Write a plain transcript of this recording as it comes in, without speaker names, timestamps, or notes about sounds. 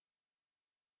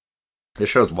This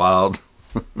show's wild.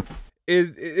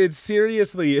 It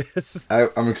seriously is.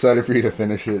 I'm excited for you to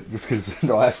finish it just because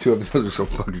the last two episodes are so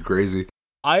fucking crazy.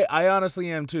 I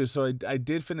honestly am too. So I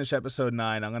did finish episode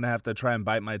 9. I'm gonna have to try and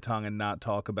bite my tongue and not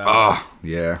talk about it. Oh,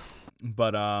 yeah.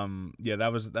 But yeah,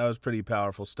 that was pretty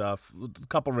powerful stuff. A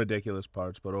couple ridiculous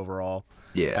parts, but overall,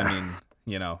 Yeah. I mean,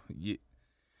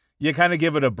 you kind of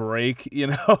give it a break,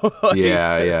 like,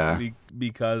 yeah.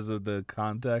 because of the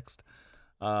context.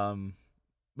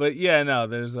 But yeah, no,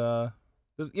 there's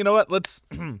you know what? Let's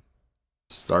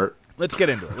start. Let's get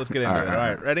into it. All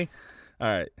right, ready? All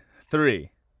right, 3,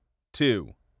 2,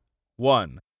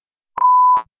 1.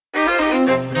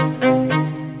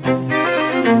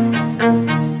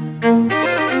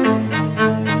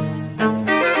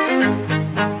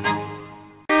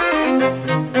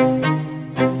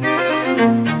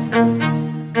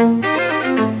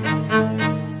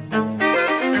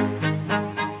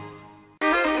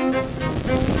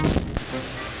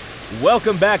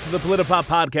 Welcome back to the Politipop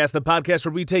Podcast, the podcast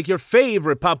where we take your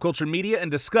favorite pop culture media and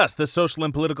discuss the social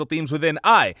and political themes within.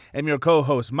 I am your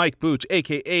co-host, Mike Booch,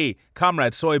 a.k.a.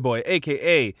 Comrade Soyboy,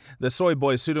 a.k.a. the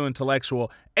Soyboy Pseudo-Intellectual,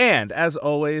 and, as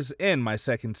always, in my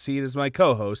second seat is my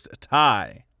co-host,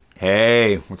 Ty.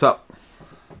 Hey, what's up?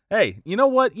 Hey, you know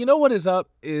what? You know what is up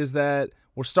is that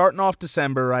we're starting off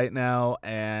December right now,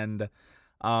 and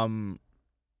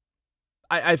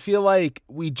I feel like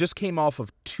we just came off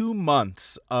of 2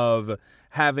 months of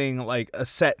having like a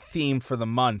set theme for the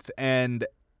month, and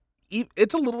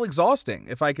it's a little exhausting,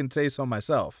 if I can say so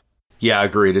myself. Yeah,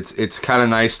 agreed. It's kind of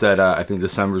nice that I think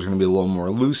December is going to be a little more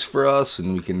loose for us,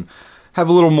 and we can have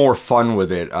a little more fun with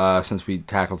it since we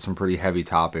tackled some pretty heavy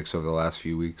topics over the last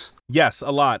few weeks. Yes,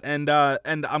 a lot, and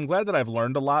I'm glad that I've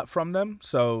learned a lot from them.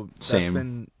 So that's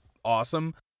been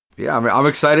awesome. Yeah, I mean, I'm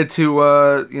excited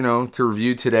to to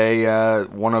review today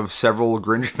one of several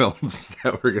Grinch films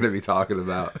that we're going to be talking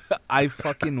about. I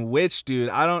fucking wish, dude.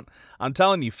 I'm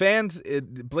telling you, fans,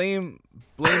 blame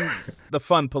the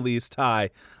fun police, Ty.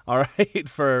 All right,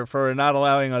 for not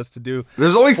allowing us to do.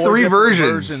 There's only 3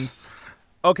 versions.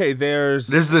 Okay, there's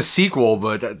the sequel,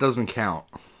 but that doesn't count.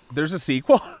 There's a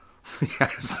sequel.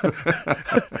 Yes.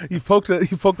 You poked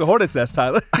the hornet's nest,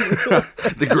 Tyler.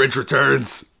 The Grinch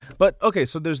Returns. But okay,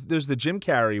 so there's the Jim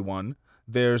Carrey one.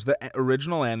 There's the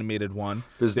original animated one.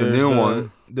 There's the new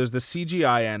one. There's the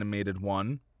CGI animated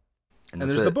one. And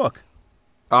there's the book.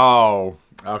 Oh,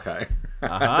 okay.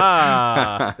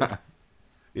 Aha.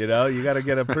 You got to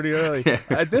get up pretty early. Yeah.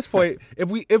 At this point,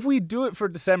 if we do it for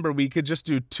December, we could just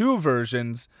do 2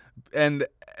 versions, and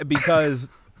because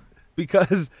we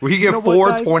get 4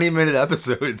 20-minute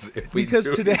episodes if we because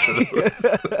do today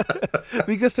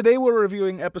because today we're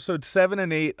reviewing episodes 7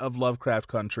 and 8 of Lovecraft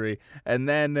Country, and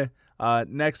then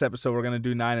next episode we're going to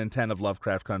do 9 and 10 of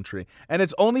Lovecraft Country. And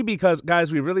it's only because,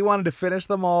 guys, we really wanted to finish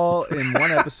them all in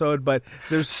one episode, but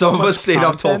there's some of us stayed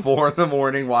content. up till 4 in the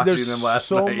morning watching them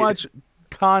last night. There's so much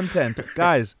content,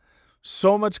 guys,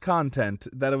 so much content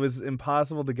that it was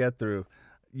impossible to get through.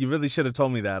 You really should have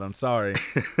told me that. I'm sorry.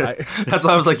 That's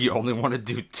why I was like, you only want to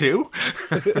do 2?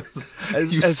 as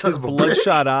his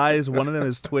bloodshot eyes, one of them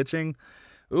is twitching.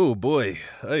 Ooh, boy.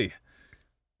 Hey.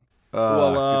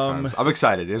 Well, I'm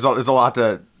excited. There's a lot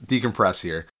to decompress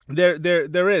here.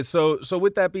 There is. So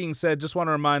with that being said, just want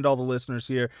to remind all the listeners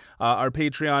here, our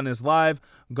Patreon is live.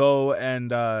 Go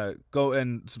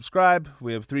and subscribe.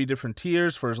 We have 3 different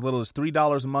tiers. For as little as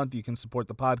 $3 a month, you can support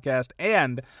the podcast,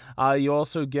 and you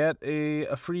also get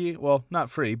a free, well, not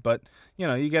free, but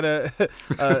you get a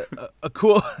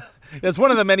cool. It's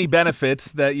one of the many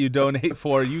benefits that you donate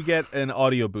for. You get an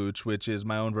audio booch, which is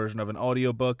my own version of an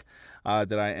audiobook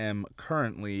that I am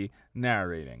currently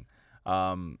narrating.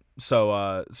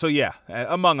 So yeah,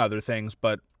 among other things,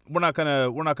 but we're not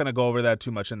gonna go over that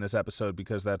too much in this episode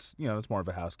because that's that's more of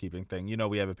a housekeeping thing.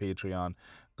 We have a Patreon.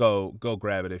 Go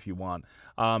grab it if you want.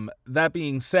 That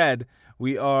being said,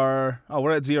 we're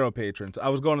at 0 patrons. I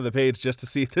was going to the page just to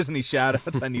see if there's any shout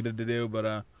outs I needed to do,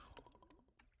 but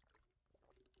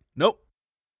nope.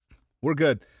 We're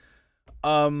good.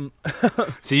 So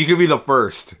you could be the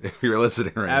first if you're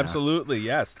listening right now. Absolutely,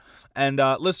 yes. And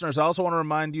listeners, I also want to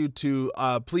remind you to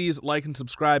please like and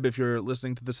subscribe if you're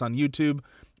listening to this on YouTube.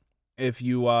 If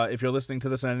you're listening to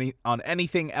this on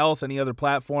anything else, any other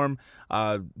platform,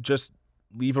 just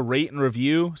leave a rate and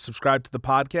review. Subscribe to the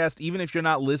podcast. Even if you're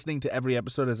not listening to every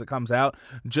episode as it comes out,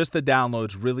 just the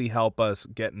downloads really help us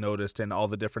get noticed in all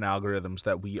the different algorithms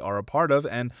that we are a part of,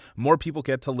 and more people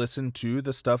get to listen to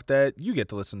the stuff that you get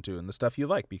to listen to and the stuff you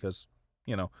like because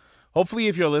hopefully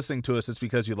if you're listening to us, it's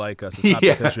because you like us. It's not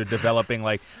because you're developing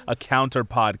like a counter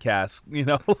podcast,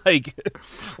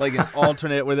 like an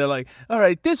alternate where they're like, all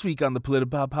right, this week on the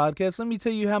Politipop podcast, let me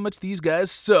tell you how much these guys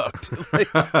sucked.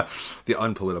 The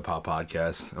Unpolitipop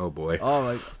podcast. Oh boy. Oh,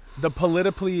 like the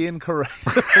politically incorrect.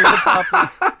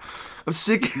 I'm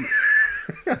sick.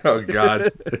 Oh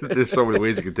God. There's so many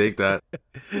ways you can take that.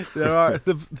 There are.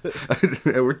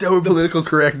 We're done with political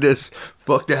correctness.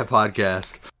 Fuck that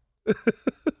podcast.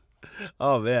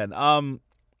 Oh man.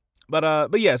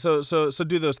 But yeah, so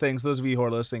do those things. Those of you who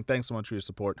are listening, thanks so much for your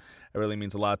support. It really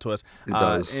means a lot to us. It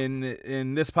does.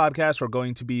 In this podcast, we're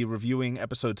going to be reviewing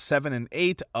episodes 7 and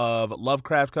 8 of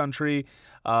Lovecraft Country.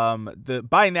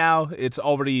 By now it's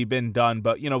already been done,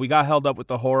 but we got held up with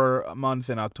the horror month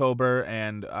in October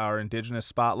and our Indigenous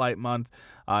Spotlight month,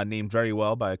 named very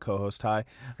well by a co-host Ty,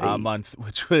 month,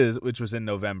 which was in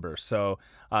November. So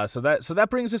that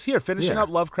brings us here, finishing up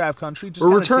Lovecraft Country. Just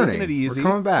we're returning. Taking it easy. We're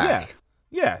coming back.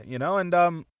 Yeah, and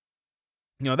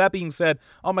that being said,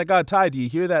 oh my God, Ty, do you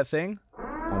hear that thing?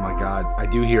 Oh my God, I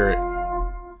do hear it.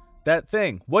 That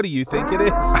thing. What do you think it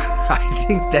is? I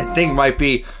think that thing might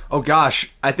be, oh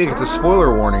gosh, I think it's a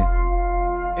spoiler warning.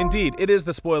 Indeed, it is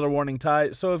the spoiler warning,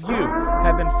 Ty. So if you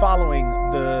have been following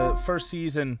the first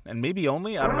season, and maybe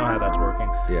only, I don't know how that's working,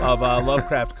 of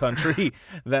Lovecraft Country,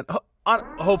 then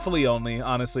hopefully only,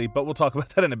 honestly, but we'll talk about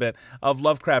that in a bit, of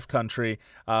Lovecraft Country,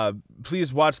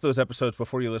 please watch those episodes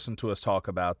before you listen to us talk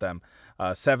about them.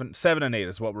 7 and 8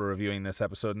 is what we're reviewing this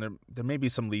episode, and there may be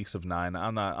some leaks of 9.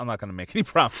 I'm not going to make any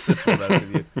promises to the rest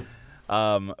of you.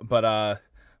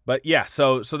 But yeah,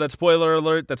 so that spoiler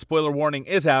alert, that spoiler warning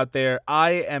is out there.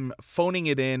 I am phoning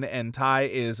it in, and Ty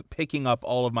is picking up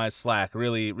all of my slack,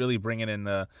 really, really bringing in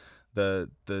the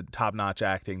top-notch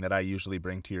acting that I usually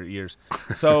bring to your ears.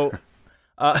 So,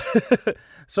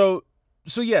 so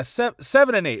yeah,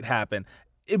 7 and 8 happen.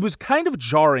 It was kind of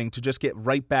jarring to just get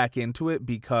right back into it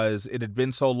because it had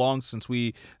been so long since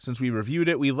we reviewed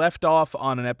it. We left off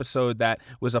on an episode that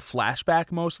was a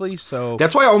flashback mostly, so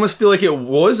that's why I almost feel like it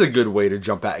was a good way to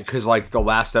jump back, because like the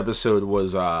last episode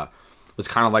was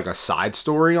kind of like a side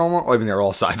story almost. I mean, they're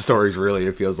all side stories really,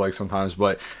 it feels like sometimes,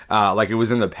 but like it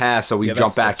was in the past, so we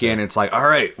jump back in. It's like, all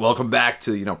right, welcome back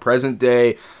to present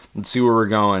day. Let's see where we're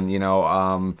going.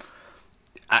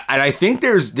 And I think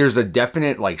there's a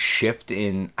definite like shift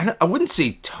in, I wouldn't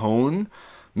say tone,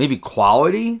 maybe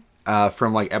quality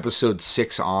from like episode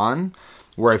 6 on,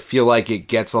 where I feel like it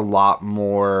gets a lot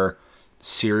more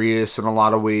serious in a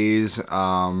lot of ways.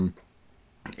 And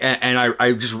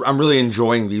I'm really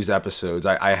enjoying these episodes.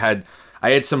 I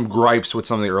had some gripes with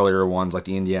some of the earlier ones, like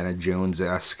the Indiana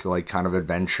Jones-esque like kind of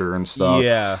adventure and stuff.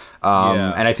 Yeah.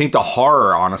 And I think the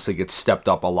horror honestly gets stepped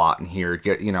up a lot in here.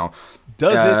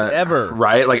 Does it ever?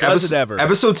 Right? Like Does it ever?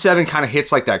 Episode 7 kind of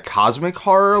hits like that cosmic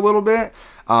horror a little bit.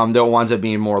 Though it winds up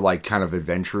being more like kind of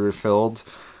adventure filled,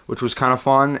 which was kind of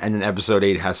fun. And then episode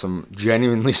 8 has some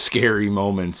genuinely scary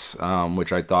moments,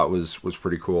 which I thought was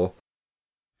pretty cool.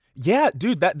 Yeah,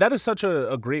 dude, that is such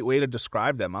a great way to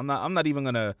describe them. I'm not even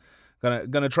gonna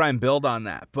try and build on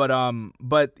that.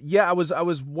 But yeah, I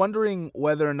was wondering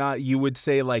whether or not you would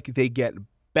say like they get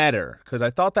better, because I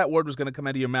thought that word was going to come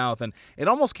out of your mouth, and it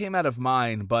almost came out of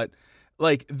mine. But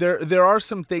like there are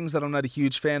some things that I'm not a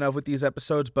huge fan of with these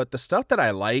episodes, but the stuff that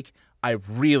I like, I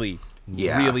really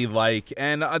like,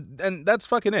 and that's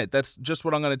fucking it. That's just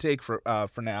what I'm going to take for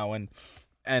now, and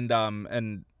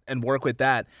work with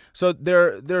that. So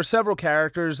there are several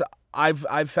characters.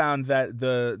 I've found that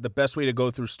the best way to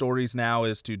go through stories now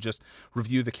is to just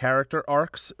review the character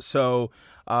arcs. So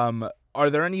are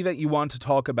there any that you want to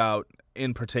talk about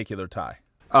in particular, Ty?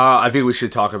 I think we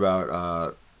should talk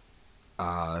about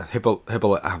Hippo.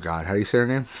 Oh God, how do you say her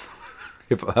name?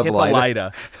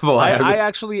 Hippolyta.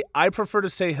 I prefer to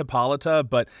say Hippolyta,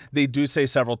 but they do say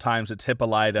several times it's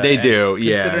Hippolyta. They do,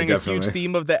 yeah. Considering definitely. A huge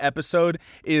theme of the episode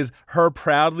is her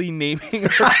proudly naming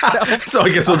herself. So I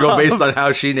guess we'll go based on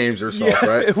how she names herself,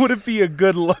 right? It wouldn't be a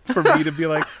good look for me to be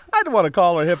like, I'd want to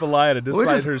call her Hippolyta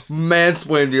despite her.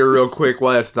 Mansplain to you real quick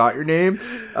why that's not your name.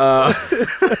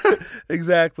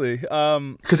 Exactly.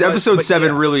 Because episode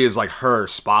 7 really is like her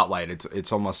spotlight.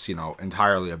 It's almost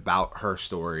entirely about her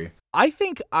story. I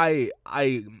think I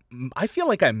feel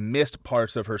like I missed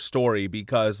parts of her story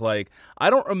because like I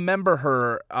don't remember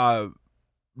her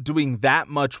doing that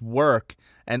much work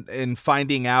and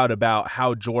finding out about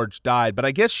how George died, but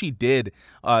I guess she did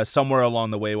somewhere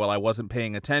along the way while I wasn't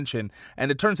paying attention.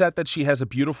 And it turns out that she has a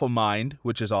beautiful mind,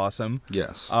 which is awesome.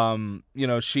 Yes.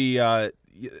 She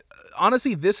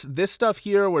honestly, this stuff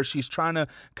here where she's trying to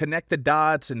connect the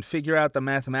dots and figure out the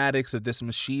mathematics of this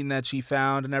machine that she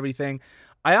found and everything,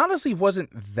 I honestly wasn't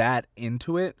that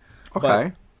into it.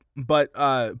 Okay. But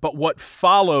what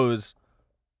follows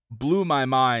blew my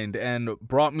mind and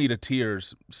brought me to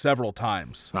tears several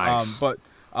times. Nice. But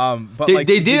they, like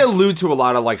they did allude to a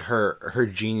lot of like her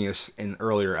genius in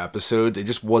earlier episodes. It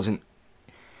just wasn't.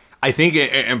 I think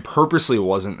it and purposely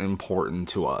wasn't important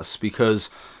to us because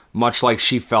much like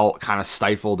she felt kind of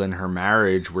stifled in her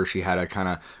marriage, where she had to kind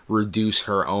of reduce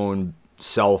her own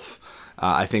self.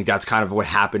 I think that's kind of what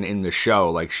happened in the show.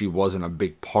 Like she wasn't a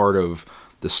big part of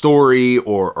the story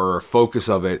or a focus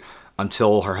of it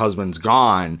until her husband's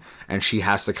gone, and she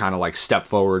has to kind of like step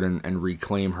forward and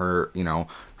reclaim her,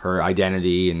 her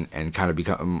identity and kind of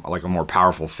become like a more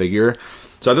powerful figure.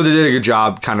 So I thought they did a good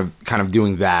job kind of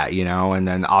doing that, and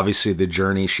then obviously the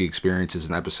journey she experiences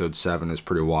in episode 7 is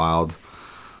pretty wild.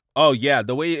 Oh yeah,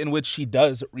 the way in which she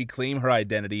does reclaim her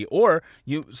identity, or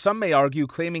some may argue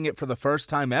claiming it for the first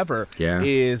time ever,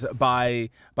 is by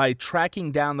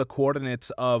tracking down the coordinates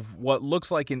of what looks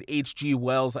like an H.G.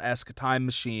 Wells-esque time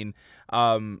machine.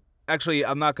 Actually,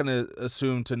 I'm not going to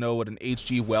assume to know what an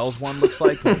H.G. Wells one looks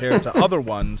like compared to other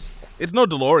ones. It's no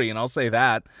DeLorean, I'll say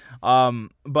that.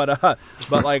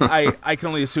 But like I can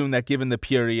only assume that given the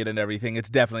period and everything, it's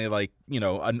definitely like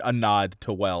a nod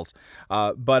to Wells.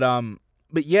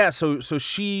 But yeah, so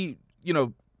she,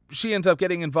 she ends up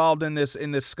getting involved in this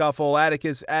scuffle.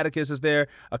 Atticus is there.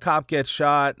 A cop gets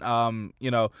shot.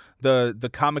 The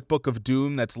comic book of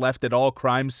doom that's left at all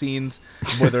crime scenes,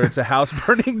 whether it's a house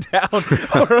burning down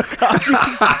or a cop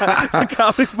being shot. The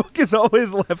comic book is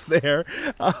always left there.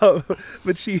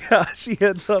 But she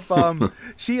ends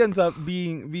up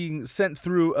being sent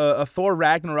through a Thor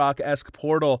Ragnarok-esque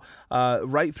portal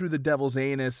right through the Devil's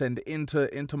Anus and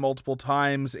into multiple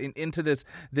times into this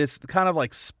kind of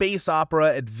like space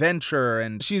opera adventure,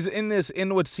 and she's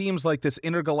in what seems like this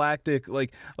intergalactic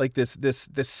like this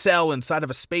cell inside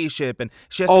of a spaceship, and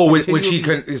she has when she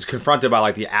is confronted by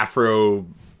like the Afro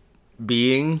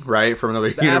being, right, from another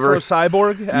universe,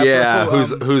 Afro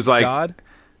cyborg, who's like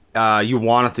God. You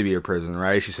want it to be a prison,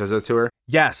 right? She says that to her.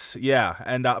 Yes, yeah,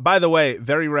 and by the way,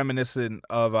 very reminiscent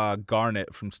of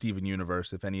Garnet from Steven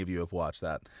Universe, if any of you have watched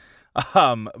that.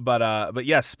 But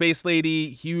yeah, Space Lady,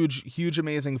 huge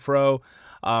amazing fro.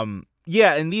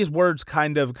 Yeah, and these words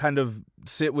kind of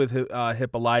sit with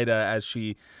Hippolyta as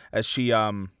she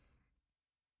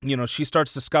she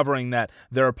starts discovering that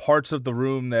there are parts of the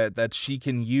room that she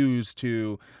can use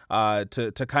to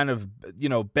kind of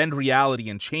bend reality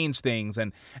and change things,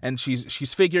 and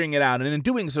she's figuring it out, and in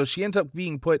doing so she ends up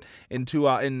being put into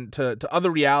other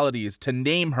realities to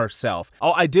name herself.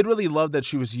 I did really love that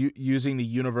she was using the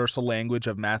universal language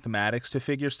of mathematics to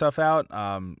figure stuff out.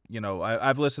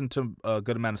 I've listened to a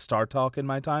good amount of Star Talk in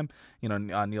my time,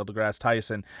 Neil deGrasse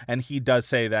Tyson, and he does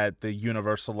say that the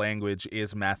universal language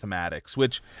is mathematics,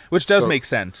 which does make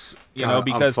sense, because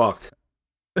I'm fucked.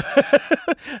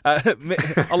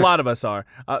 A lot of us are,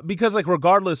 because like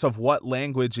regardless of what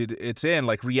language it's in,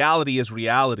 like reality is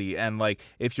reality, and like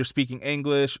if you're speaking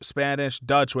English, Spanish,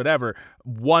 Dutch, whatever,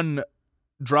 one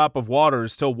drop of water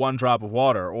is still one drop of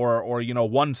water, or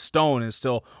one stone is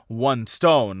still one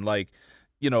stone, like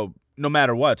no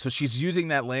matter what. So she's using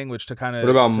that language to kind of.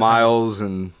 What about miles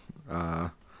and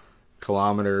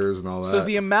kilometers and all that? So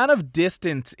the amount of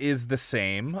distance is the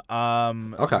same.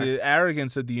 Okay. The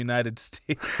arrogance of the United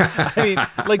States. I mean,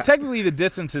 like technically the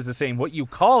distance is the same. What you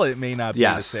call it may not be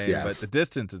the same, but the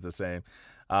distance is the same.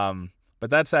 But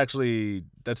that's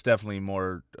definitely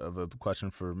more of a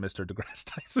question for Mr. deGrasse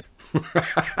Tyson.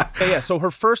 Yeah. So her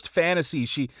first fantasy,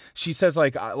 she says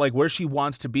like where she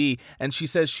wants to be, and she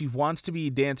says she wants to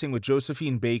be dancing with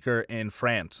Josephine Baker in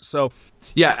France. So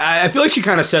yeah, I feel like she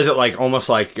kind of says it like almost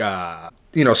like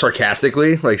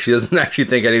sarcastically, like she doesn't actually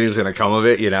think anything's gonna come of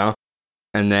it,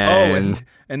 And then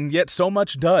and yet so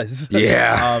much does.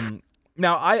 Yeah.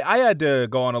 Now, I had to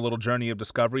go on a little journey of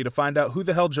discovery to find out who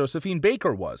the hell Josephine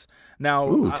Baker was.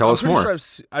 Now, tell us more.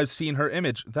 Sure I've seen her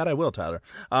image. That I will, Tyler.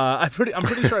 I'm pretty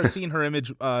sure I've seen her image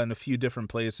in a few different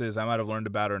places. I might have learned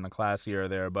about her in a class here or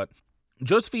there, but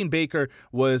Josephine Baker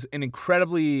was an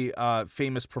incredibly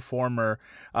famous performer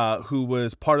who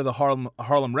was part of the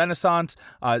Harlem Renaissance.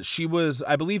 She was,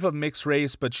 I believe, of mixed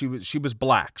race, but she was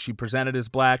black. She presented as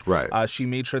black. Right. She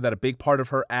made sure that a big part of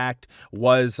her act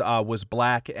was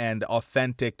black and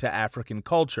authentic to African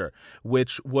culture,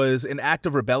 which was an act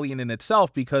of rebellion in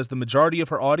itself because the majority of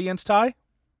her audience, Ty,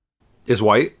 is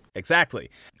white. Exactly.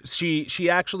 She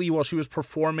actually, while she was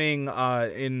performing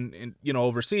in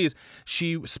overseas,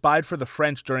 she spied for the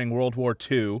French during World War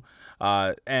II.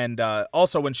 And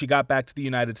also, when she got back to the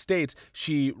United States,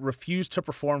 she refused to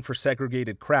perform for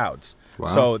segregated crowds. Wow.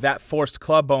 So that forced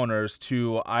club owners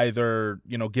to either,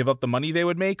 give up the money they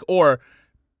would make or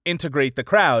integrate the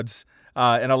crowds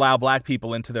and allow black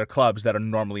people into their clubs that are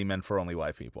normally meant for only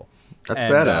white people. That's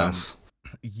badass.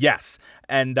 Yes.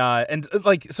 And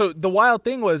like, so the wild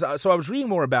thing was, so I was reading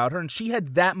more about her, and she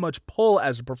had that much pull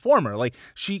as a performer. Like,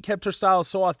 she kept her style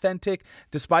so authentic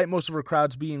despite most of her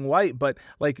crowds being white. But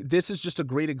like, this is just a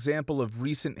great example of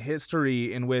recent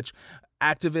history in which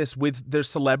activists, with their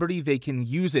celebrity, they can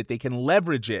use it, they can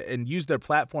leverage it and use their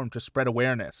platform to spread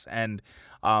awareness. And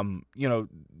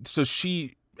so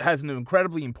she has an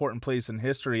incredibly important place in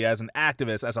history as an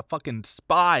activist, as a fucking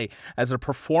spy, as a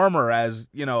performer, as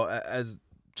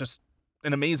just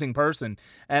an amazing person.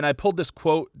 And I pulled this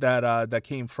quote that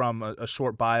came from a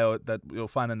short bio that you'll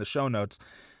find in the show notes.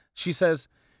 She says,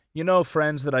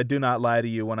 friends, that I do not lie to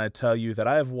you when I tell you that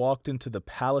I have walked into the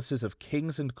palaces of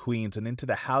kings and queens and into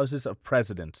the houses of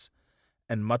presidents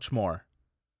and much more.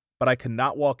 But I could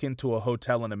not walk into a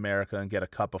hotel in America and get a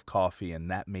cup of coffee, and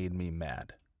that made me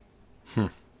mad.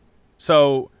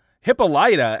 So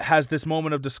Hippolyta has this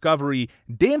moment of discovery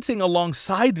dancing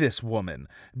alongside this woman,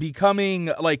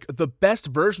 becoming like the best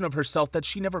version of herself that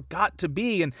she never got to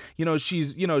be. And,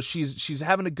 she's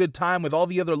having a good time with all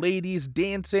the other ladies,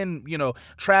 dancing,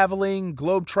 traveling,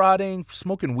 globetrotting,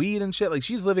 smoking weed and shit. Like,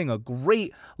 she's living a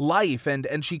great life.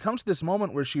 And she comes to this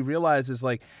moment where she realizes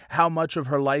like how much of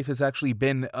her life has actually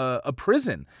been a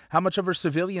prison, how much of her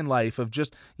civilian life of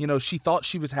just, she thought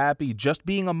she was happy just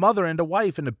being a mother and a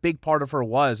wife, and a big part of her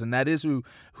was. And that is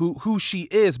who she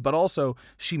is, but also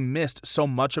she missed so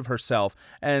much of herself.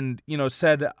 And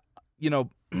said, did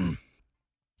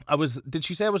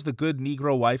she say I was the good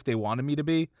Negro wife they wanted me to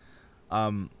be?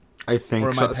 I think,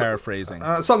 or am I paraphrasing?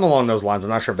 Something along those lines. I'm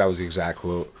not sure if that was the exact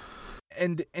quote.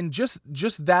 And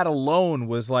just that alone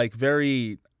was like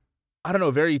very, I don't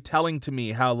know, very telling to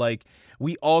me how like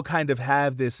we all kind of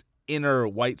have this inner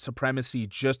white supremacy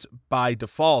just by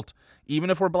default. Even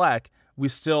if we're black, we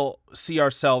still see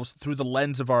ourselves through the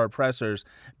lens of our oppressors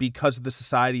because of the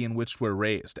society in which we're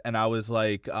raised. And I was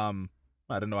like,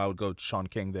 I don't know, I would go Sean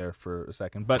King there for a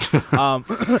second, but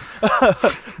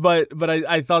but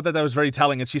I thought that was very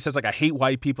telling. And she says, like, I hate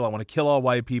white people. I want to kill all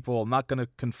white people. I'm not going to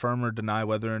confirm or deny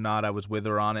whether or not I was with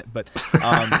her on it, but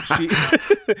she,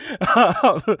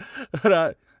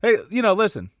 hey,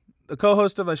 listen. The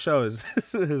co-host of my show is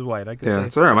white. I can say.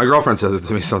 It's all right. My girlfriend says it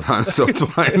to me sometimes, so it's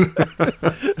fine.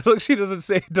 Look, she doesn't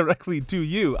say it directly to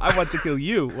you. I want to kill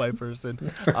you, white person.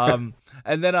 And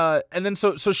then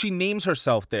so she names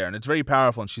herself there, and it's very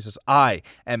powerful. And she says, "I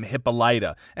am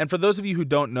Hippolyta." And for those of you who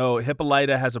don't know,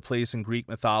 Hippolyta has a place in Greek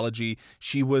mythology.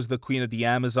 She was the queen of the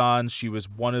Amazons. She was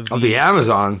one of the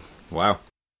Amazon. Wow.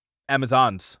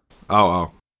 Amazons.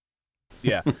 Oh.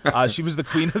 Yeah, she was the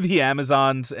queen of the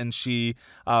Amazons, and she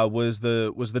was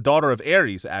the daughter of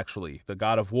Ares, actually, the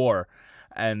god of war,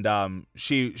 and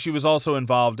she was also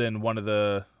involved in one of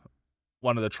the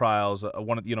trials,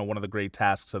 one of the great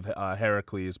tasks of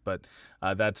Heracles, but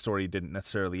that story didn't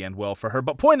necessarily end well for her.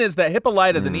 But point is that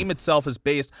Hippolyta, the name itself, is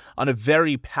based on a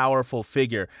very powerful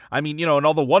figure. I mean, in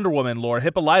all the Wonder Woman lore,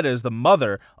 Hippolyta is the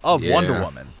mother of Wonder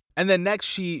Woman. And then next,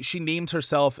 she named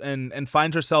herself and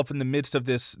finds herself in the midst of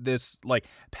this like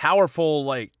powerful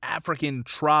like African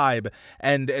tribe,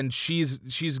 and she's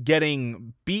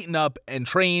getting beaten up and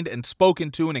trained and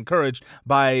spoken to and encouraged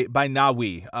by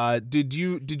Nawi. Did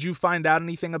you find out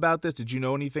anything about this? Did you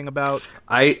know anything about?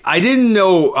 I didn't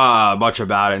know much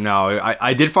about it. No,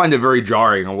 I did find it very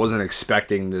jarring. I wasn't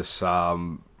expecting this.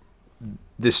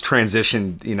 This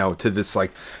transition, to this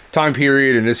like time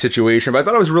period and this situation, but I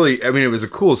thought it was really, it was a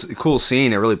cool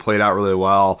scene. It really played out really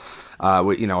well.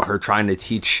 With, her trying to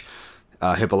teach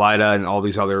Hippolyta and all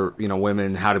these other,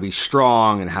 women how to be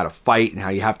strong and how to fight and how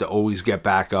you have to always get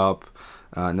back up,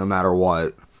 no matter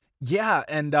what. Yeah.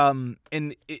 And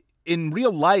in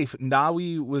real life,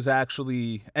 Nawi was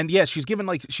actually, and yeah,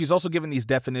 she's also given these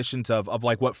definitions of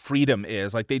like what freedom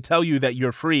is. Like, they tell you that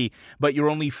you're free, but you're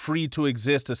only free to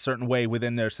exist a certain way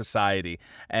within their society.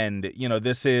 And,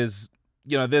 this is,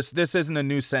 this isn't a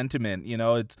new sentiment.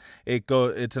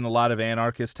 It's in a lot of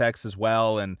anarchist texts as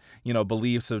well, and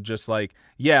beliefs of just like,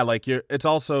 yeah, like it's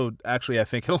also actually, I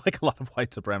think, like a lot of white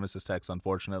supremacist texts,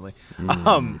 unfortunately.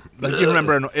 Like, you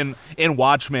remember in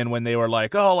Watchmen when they were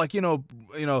like, oh, like that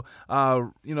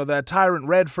tyrant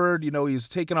Redford, he's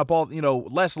taking up all,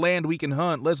 less land we can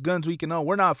hunt, less guns we can own,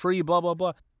 we're not free, blah blah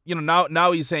blah.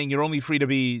 Now he's saying you're only free to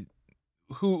be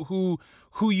who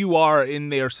you are in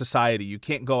their society. You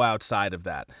can't go outside of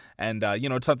that. And,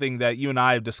 it's something that you and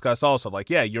I have discussed also. Like,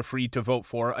 yeah, you're free to vote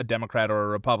for a Democrat or a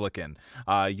Republican.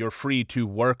 You're free to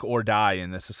work or die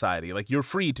in this society. Like, you're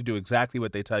free to do exactly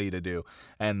what they tell you to do.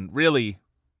 And really,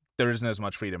 there isn't as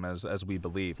much freedom as we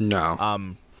believe.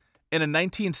 No. In a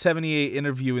 1978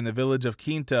 interview in the village of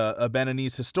Quinta, a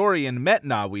Beninese historian met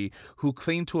Nawi, who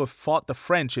claimed to have fought the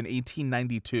French in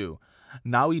 1892.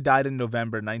 Nawi died in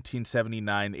November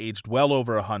 1979, aged well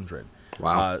over 100.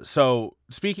 Wow. So,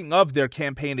 speaking of their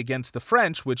campaign against the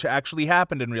French, which actually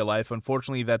happened in real life,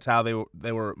 unfortunately, that's how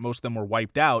they were. Most of them were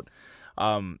wiped out.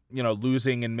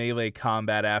 Losing in melee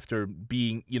combat after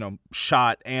being,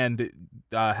 shot and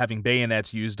having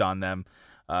bayonets used on them.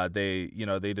 They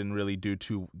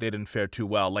didn't fare too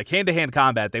well. Like hand-to-hand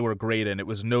combat, they were great, and it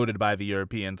was noted by the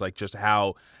Europeans, like just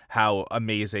how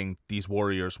amazing these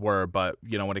warriors were. But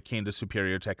when it came to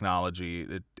superior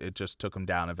technology, it just took them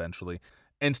down eventually.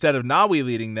 Instead of Nawi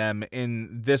leading them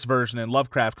in this version in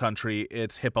Lovecraft Country,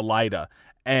 it's Hippolyta,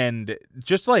 and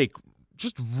just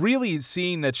really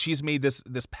seeing that she's made this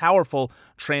powerful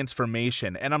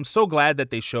transformation. And I'm so glad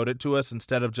that they showed it to us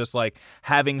instead of just like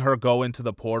having her go into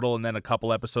the portal and then a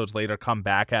couple episodes later come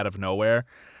back out of nowhere.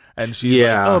 And she's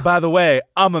like, oh, by the way,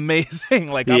 I'm amazing.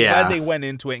 Like, I'm glad they went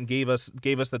into it and gave us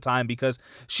the time, because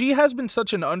she has been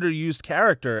such an underused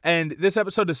character. And this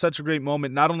episode is such a great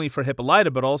moment, not only for Hippolyta,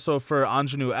 but also for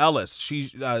Anjanou Ellis.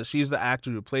 She's the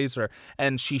actor who plays her,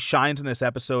 and she shines in this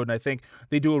episode. And I think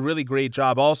they do a really great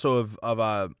job also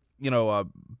of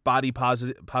body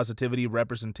positivity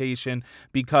representation,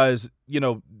 because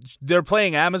they're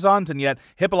playing Amazons, and yet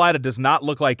Hippolyta does not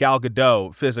look like Gal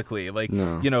Gadot physically. Like,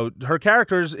 her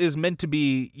character is meant to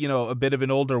be, a bit of an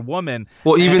older woman.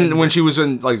 Well, even when she was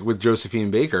in, like, with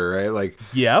Josephine Baker, right? Like,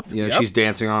 she's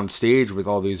dancing on stage with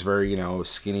all these very,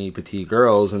 skinny, petite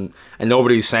girls, and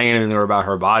nobody's saying anything about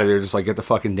her body. They're just like, get the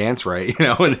fucking dance right,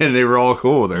 and then they were all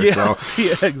cool with her. Yeah, so.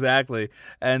 Yeah, exactly.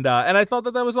 And I thought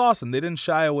that was awesome. They didn't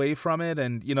shy away from it,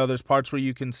 and, there's parts where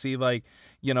you can see, like,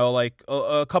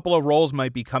 a couple of rolls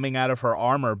might be coming out of her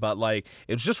armor, but like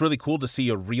it was just really cool to see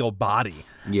a real body.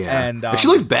 Yeah, and she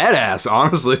looked badass.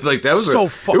 Honestly, like that was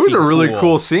it was a really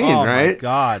cool scene, right? Oh my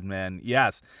god, man,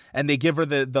 yes. And they give her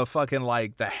the fucking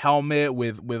like the helmet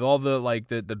with all the like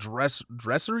the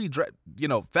dressery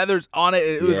feathers on it.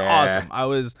 It was awesome. I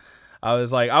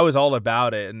was all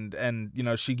about it, and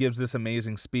she gives this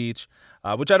amazing speech,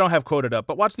 which I don't have quoted up,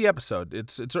 but watch the episode.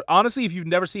 It's honestly, if you've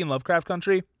never seen Lovecraft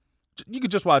Country, you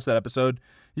could just watch that episode.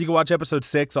 You can watch episode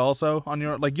 6 also on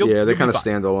your they kind of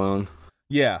stand alone.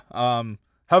 Yeah.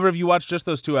 However, if you watch just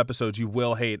those 2 episodes, you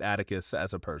will hate Atticus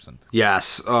as a person.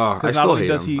 Yes. I still hate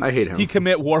him. I hate him. He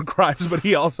commit war crimes, but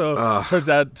he also turns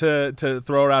out to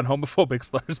throw around homophobic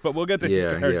slurs. But we'll get to his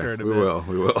character in a bit. We will.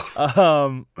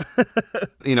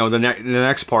 The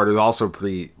next part is also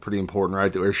pretty important,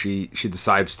 right? Where she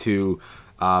decides to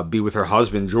be with her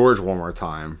husband George one more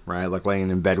time, right? Like laying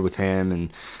in bed with him,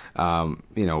 and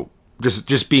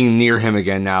just being near him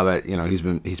again now that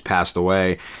he's passed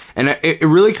away. And it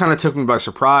really kind of took me by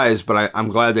surprise, but I'm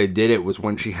glad they did it. Was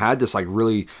when she had this like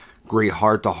really great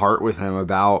heart to heart with him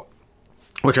about,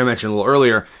 which I mentioned a little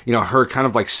earlier, her kind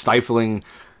of like stifling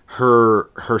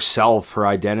herself, her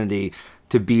identity,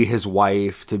 to be his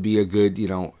wife, to be a good,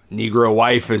 Negro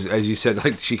wife, as you said,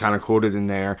 like she kind of quoted in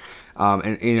there.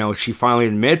 And she finally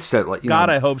admits that, like,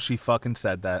 I hope she fucking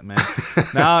said that, man.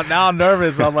 now I'm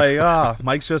nervous. I'm like,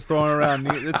 Mike's just throwing around.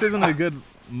 This isn't a good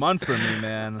month for me,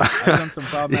 man. I've done some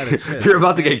problematic shit. You're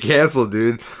about to get canceled,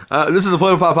 dude. This is the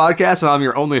Play Pop Podcast, and I'm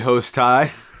your only host,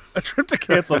 Ty. A trip to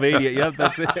Cancelmania. Yep,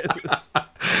 that's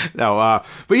it. No,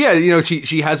 but yeah,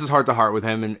 she has this heart to heart with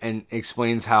him, and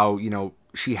explains how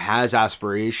she has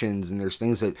aspirations, and there's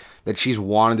things that she's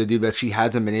wanted to do that she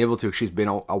hasn't been able to. She's been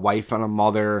a wife and a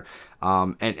mother,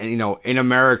 and in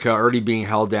America, already being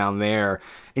held down there.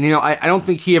 And I don't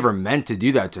think he ever meant to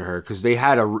do that to her, because they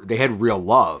had real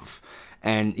love,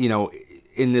 and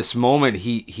in this moment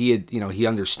he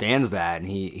understands that, and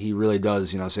he really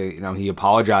does say he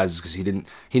apologizes because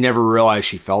he never realized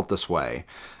she felt this way,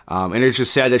 and it's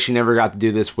just sad that she never got to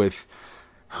do this with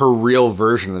her real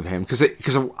version of him, because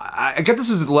I get this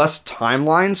is less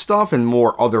timeline stuff and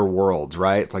more other worlds,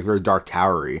 right? It's like very Dark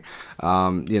Towery,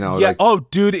 Yeah. Like, oh,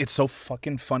 dude, it's so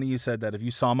fucking funny you said that. If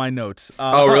you saw my notes.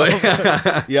 Oh, really?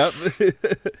 Yep.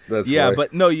 That's yeah, funny.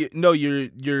 but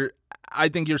you're. I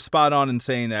think you're spot on in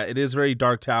saying that. It is very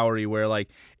Dark Towery, where like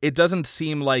it doesn't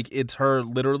seem like it's her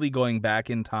literally going back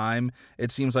in time.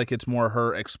 It seems like it's more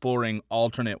her exploring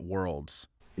alternate worlds.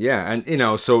 Yeah,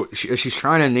 and so she's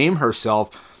trying to name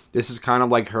herself. This is kind of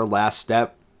like her last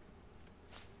step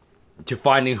to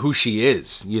finding who she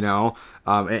is,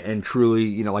 and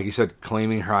truly, like you said,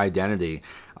 claiming her identity,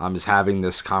 is having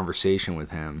this conversation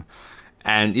with him.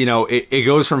 And, it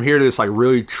goes from here to this, like,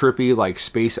 really trippy, like,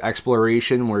 space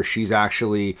exploration where she's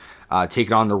actually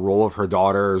taken on the role of her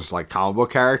daughter's, like, comic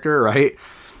book character, right?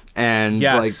 And,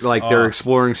 yes. like they're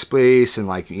exploring space and,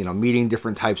 like, meeting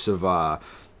different types of,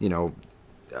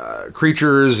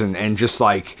 creatures and just,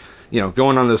 like,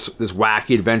 going on this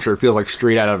wacky adventure. It feels like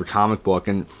straight out of a comic book.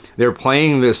 And they're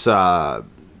playing this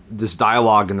this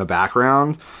dialogue in the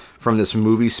background from this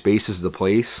movie Space is the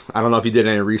Place. I don't know if you did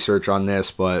any research on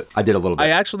this, but I did a little bit. I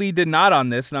actually did not on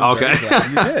this. And I'm okay. very glad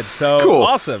you did. So cool.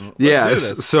 Awesome. Let's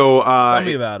do this. So tell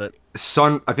me about it.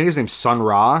 I think his name's Sun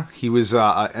Ra. He was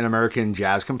an American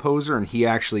jazz composer, and he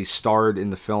actually starred in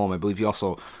the film. I believe he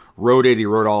also wrote it. He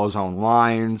wrote all his own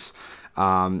lines.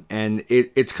 And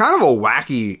it's kind of a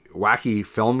wacky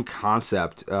film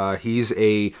concept. He's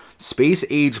a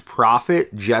space-age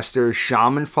prophet, jester,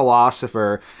 shaman,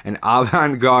 philosopher, and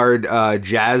avant-garde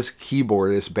jazz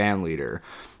keyboardist band leader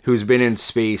who's been in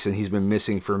space and he's been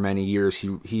missing for many years.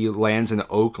 He lands in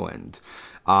Oakland,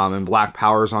 and Black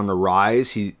Power's on the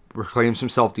rise. He proclaims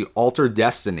himself the Altered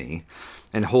Destiny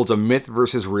and holds a myth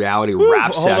versus reality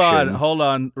rap session. Hold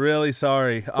on. Really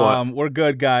sorry. We're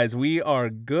good, guys. We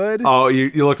are good. Oh, you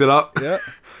looked it up? Yep.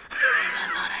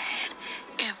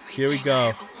 Here we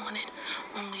go.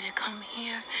 Only to come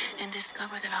here and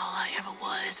discover that all I ever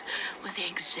was the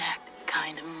exact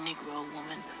kind of Negro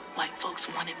woman white folks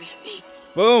wanted me to be.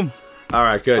 Boom. All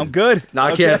right, good. I'm good.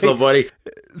 Not canceled, buddy.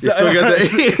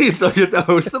 You still get to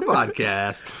host the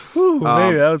podcast. Whew,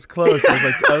 maybe that was close.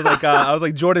 I was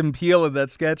like Jordan Peele in that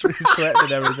sketch where he's sweating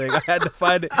and everything. I had to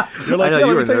find it. You're like, let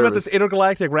me tell you about this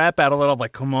intergalactic rap battle, and I'm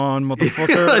like, come on,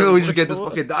 motherfucker. Let me just get this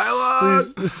fucking dialogue.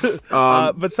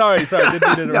 But sorry, didn't mean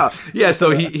to interrupt. Yeah,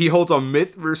 so he holds a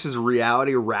myth versus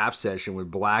reality rap session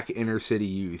with black inner city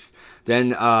youth.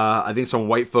 Then I think some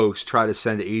white folks try to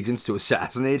send agents to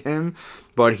assassinate him,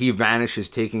 but he vanishes,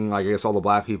 taking, like, I guess, all the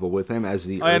black people with him as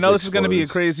the. I know this is going to be a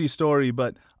crazy story,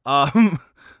 but a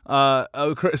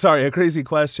crazy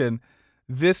question.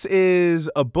 This is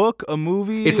a book, a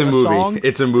movie, it's a movie. Song?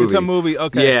 It's a movie. It's a movie.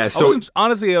 Okay. Yeah. So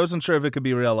honestly, I wasn't sure if it could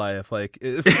be real life. Like,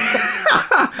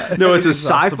 no, it's a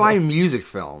sci-fi music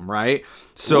film, right?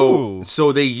 So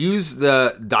they use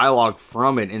the dialogue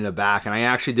from it in the back, and I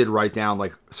actually did write down,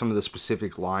 like, some of the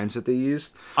specific lines that they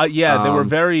used. Yeah, they were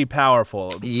very powerful.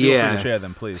 Feel free to share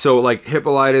them, please. So, like,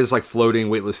 Hippolyta's, like, floating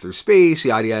weightless through space,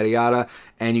 yada yada yada,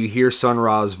 and you hear Sun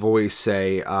Ra's voice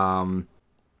say,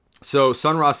 So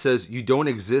Sun Ra says, "You don't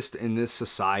exist in this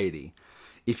society.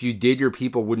 If you did, your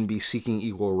people wouldn't be seeking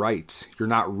equal rights. You're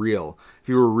not real. If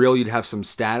you were real, you'd have some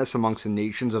status amongst the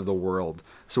nations of the world.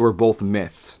 So we're both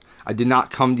myths. I did not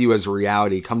come to you as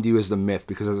reality, come to you as the myth,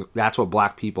 because that's what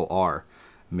black people are,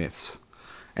 myths."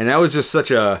 And that was just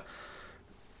such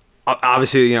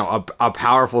obviously, a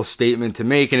powerful statement to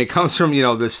make. And it comes from,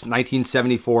 this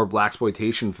 1974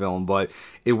 blaxploitation film, but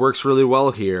it works really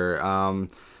well here.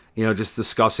 Just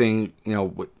discussing,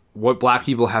 what black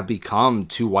people have become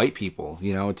to white people,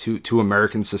 to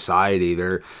American society.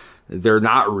 They're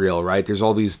not real, right? There's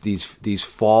all these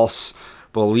false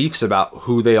beliefs about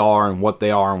who they are and what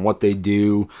they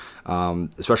do,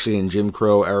 especially in Jim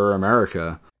Crow era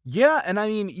America. Yeah, and I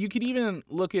mean, you could even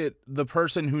look at the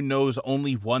person who knows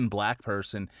only one black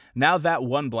person. Now that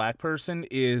one black person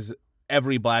is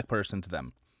every black person to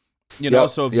them.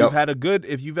 So if you've had a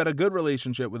good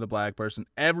relationship with a black person,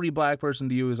 every black person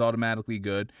to you is automatically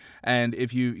good. And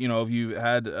if you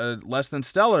had a less than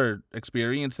stellar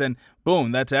experience, then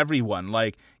boom, that's everyone.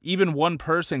 Like, even one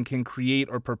person can create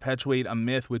or perpetuate a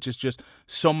myth, which is just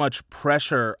so much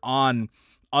pressure on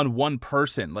one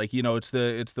person. Like, it's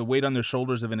the weight on their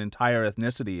shoulders of an entire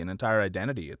ethnicity, an entire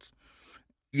identity. It's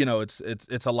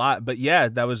a lot, but yeah,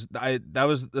 that was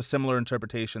a similar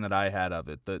interpretation that I had of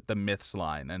it, the myths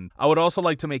line. And I would also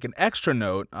like to make an extra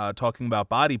note, talking about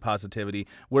body positivity,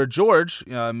 where George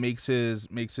makes his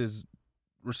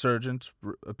return,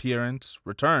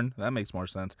 that makes more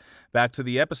sense, back to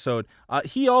the episode.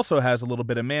 He also has a little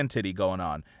bit of man titty going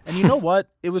on, and you know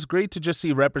what? It was great to just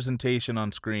see representation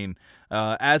on screen.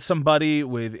 As somebody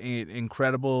with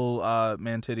incredible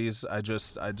man titties, I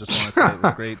just want to say it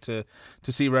was great to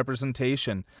see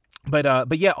representation.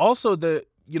 But yeah, also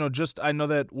I know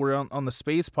that we're on the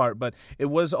space part, but it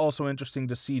was also interesting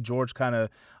to see George kind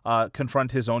of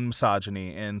confront his own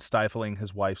misogyny and stifling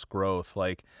his wife's growth.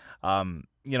 Like,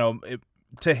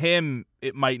 to him,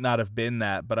 it might not have been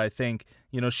that, but I think,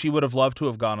 she would have loved to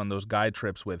have gone on those guide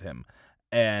trips with him.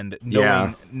 And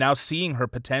now seeing her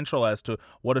potential as to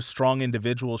what a strong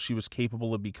individual she was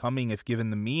capable of becoming if given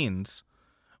the means,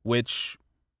 which,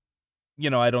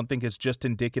 I don't think is just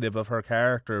indicative of her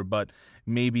character, but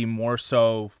maybe more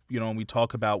so, when we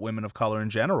talk about women of color in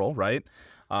general, right?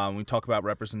 We talk about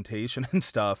representation and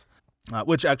stuff.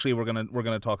 Which actually we're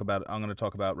gonna talk about. I'm gonna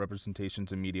talk about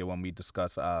representations in media when we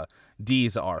discuss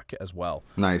Dee's arc as well.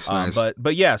 Nice.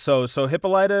 But yeah, so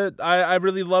Hippolyta, I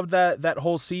really loved that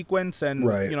whole sequence, and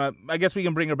right. I guess we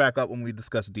can bring her back up when we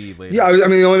discuss Dee later. Yeah, I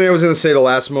mean the only thing I was gonna say, the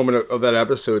last moment of that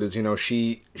episode is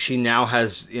she now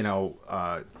has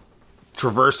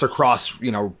traversed across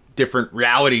different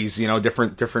realities,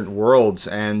 different worlds,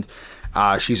 and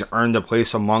she's earned a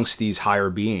place amongst these higher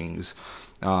beings.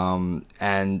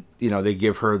 And they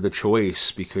give her the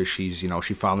choice because she's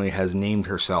she finally has named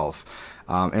herself,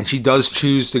 and she does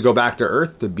choose to go back to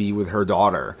Earth to be with her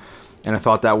daughter, and I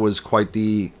thought that was quite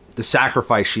the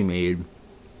sacrifice she made.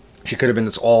 She could have been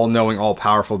this all-knowing,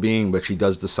 all-powerful being, but she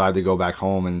does decide to go back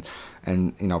home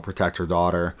and protect her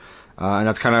daughter, and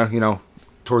that's kind of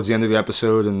towards the end of the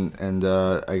episode, and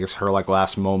I guess her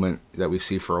last moment that we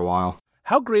see for a while.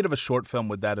 How great of a short film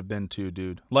would that have been too,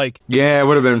 dude? Yeah, it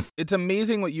would have been. It's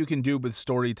amazing what you can do with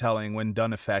storytelling when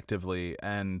done effectively,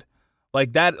 and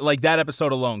that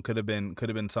episode alone could have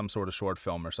been some sort of short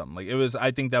film or something.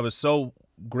 I think that was so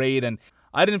great, and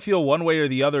I didn't feel one way or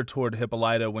the other toward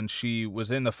Hippolyta when she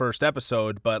was in the first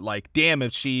episode, but damn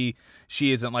if she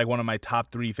isn't one of my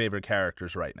top 3 favorite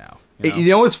characters right now. You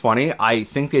know what's funny? I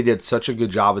think they did such a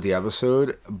good job with the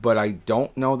episode, but I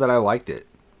don't know that I liked it.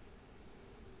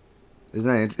 Isn't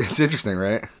that it's interesting,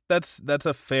 right? That's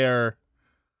a fair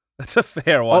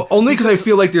one. Only because I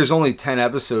feel like there's only 10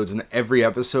 episodes, and every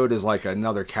episode is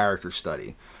another character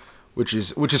study, which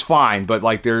is fine. But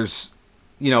there's,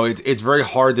 it's very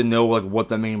hard to know what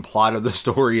the main plot of the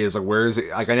story is. Where is it?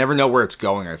 I never know where it's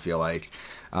going. I feel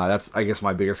that's I guess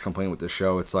my biggest complaint with the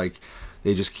show. It's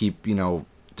they just keep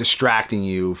distracting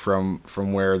you from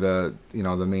where the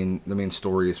the main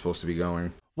story is supposed to be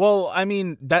going. Well, I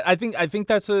mean, I think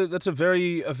that's a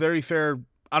very fair.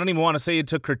 I don't even want to say it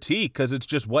to critique because it's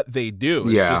just what they do.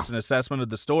 It's just an assessment of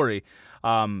the story.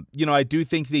 I do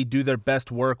think they do their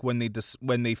best work when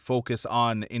they focus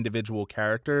on individual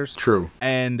characters. True.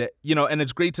 And and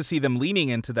it's great to see them leaning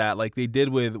into that, like they did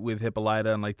with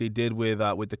Hippolyta, and like they did with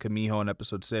the Kamiho in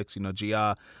episode 6.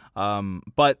 Gia,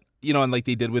 but and like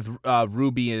they did with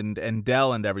Ruby and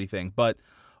Del and everything. But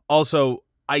also,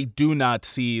 I do not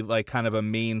see kind of a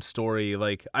main story.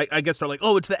 I guess they're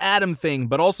oh, it's the Adam thing,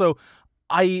 but also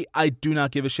I do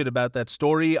not give a shit about that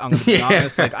story. I'm gonna be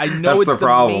honest. I know it's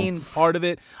the main part of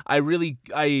it.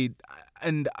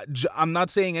 And I'm not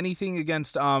saying anything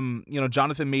against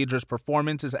Jonathan Majors'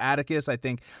 performance as Atticus. I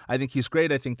think he's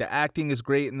great. I think the acting is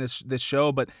great in this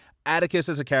show, but Atticus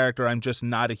as a character, I'm just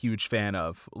not a huge fan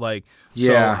of.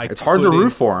 It's hard to root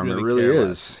for him. It really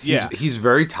is. He's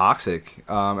very toxic,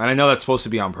 and I know that's supposed to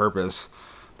be on purpose,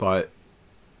 but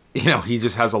he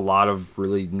just has a lot of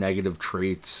really negative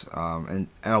traits, and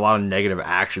a lot of negative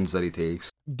actions that he takes.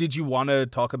 Did you want to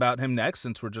talk about him next,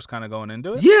 since we're just kind of going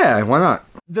into it? Yeah, why not?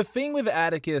 The thing with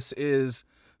Atticus is,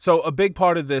 so a big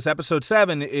part of this episode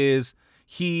 7 is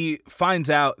he finds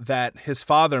out that his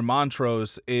father,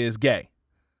 Montrose, is gay.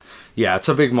 Yeah, it's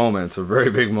a big moment. It's a very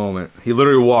big moment. He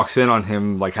literally walks in on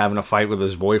him having a fight with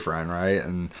his boyfriend, right?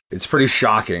 And it's pretty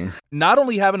shocking. Not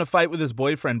only having a fight with his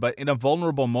boyfriend, but in a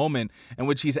vulnerable moment in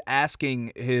which he's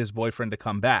asking his boyfriend to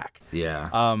come back. Yeah.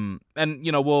 And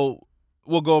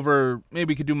we'll go over,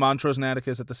 maybe we could do Montrose and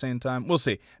Atticus at the same time. We'll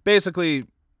see. Basically,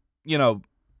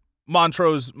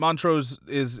 Montrose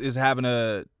is having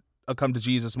a come to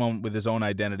Jesus moment with his own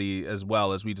identity, as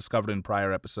well as we discovered in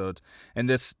prior episodes. And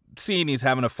this scene, he's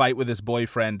having a fight with his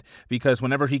boyfriend because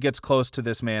whenever he gets close to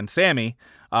this man, Sammy,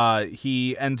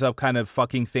 he ends up kind of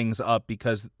fucking things up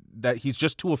because that he's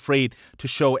just too afraid to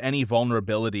show any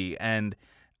vulnerability. And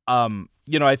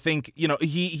I think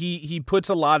he puts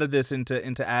a lot of this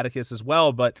into Atticus as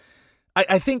well. But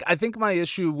I think my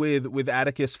issue with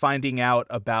Atticus finding out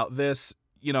about this,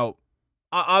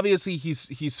 obviously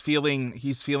he's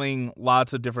feeling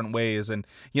lots of different ways, and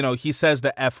he says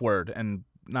the F word, and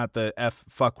not the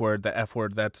fuck word, the F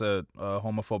word. That's a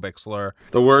homophobic slur.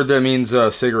 The word that means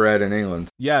cigarette in England.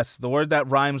 Yes, the word that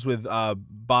rhymes with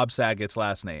Bob Saget's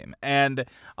last name, and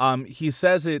he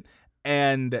says it,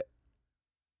 and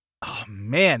oh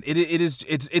man,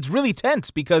 it's really tense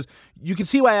because you can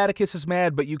see why Atticus is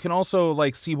mad, but you can also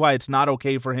see why it's not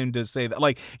okay for him to say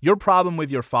that. Your problem with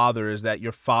your father is that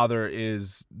your father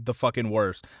is the fucking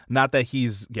worst, not that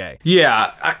he's gay.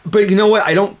 Yeah, but you know what?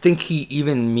 I don't think he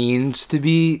even means to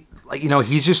be.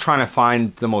 He's just trying to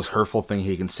find the most hurtful thing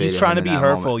he can say. He's trying to be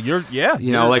hurtful. Moment.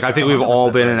 I think we've all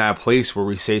been in that place where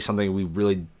we say something we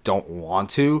really don't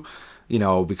want to.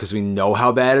 because we know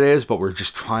how bad it is, but we're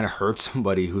just trying to hurt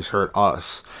somebody who's hurt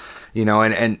us. And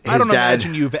his I don't dad,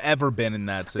 imagine you've ever been in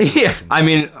that situation. Yeah, I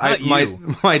mean,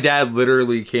 you. my dad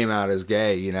literally came out as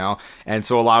gay, and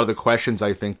so a lot of the questions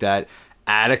I think that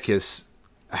Atticus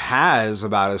has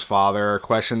about his father are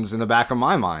questions in the back of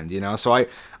my mind, so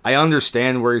I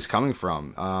understand where he's coming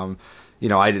from.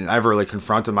 I didn't ever really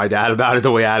confronted my dad about it the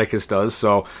way Atticus does.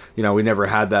 So, we never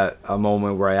had that a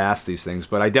moment where I asked these things,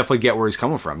 but I definitely get where he's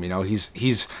coming from.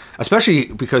 He's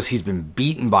especially because he's been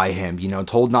beaten by him,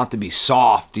 told not to be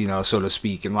soft, so to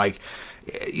speak. And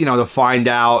to find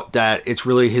out that it's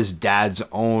really his dad's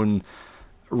own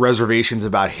reservations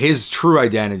about his true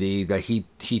identity that he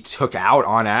took out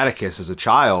on Atticus as a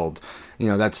child.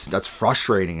 That's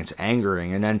frustrating. It's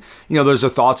angering. And then, there's the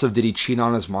thoughts of, did he cheat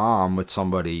on his mom with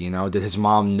somebody? Did his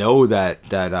mom know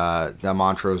that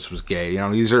Montrose was gay?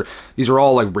 These are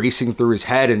all like racing through his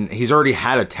head, and he's already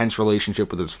had a tense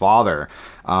relationship with his father.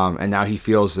 And now he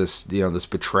feels this, this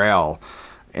betrayal,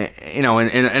 in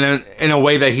a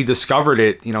way that he discovered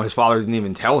it. His father didn't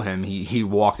even tell him. He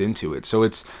walked into it. So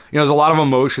it's, there's a lot of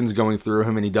emotions going through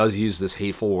him, and he does use this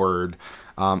hateful word.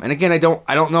 And again, I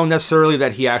don't know necessarily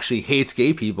that he actually hates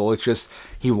gay people. It's just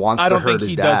he wants to hurt his dad. I don't think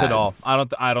he does at all.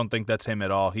 I don't think that's him at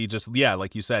all. He just,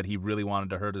 like you said, he really wanted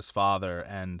to hurt his father,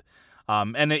 and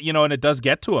it does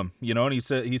get to him, and he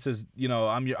says,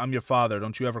 I'm your father.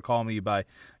 Don't you ever call me by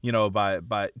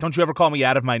don't you ever call me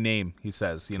out of my name? He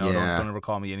says, don't ever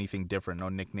call me anything different. No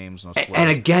nicknames, no slurs.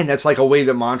 And again, that's like a way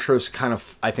that Montrose kind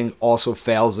of, I think, also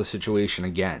fails the situation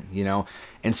again.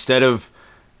 Instead of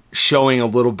showing a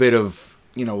little bit of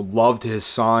love to his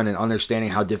son and understanding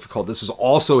how difficult this is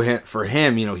also for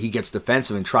him, he gets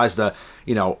defensive and tries to,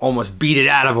 almost beat it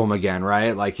out of him again,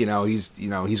 right? Like, he's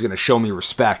going to show me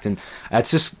respect. And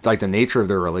that's just like the nature of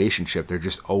their relationship. They're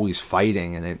just always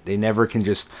fighting, and they never can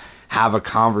just have a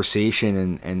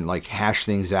conversation and like hash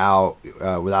things out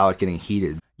without it getting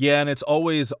heated. Yeah, and it's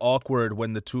always awkward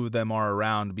when the two of them are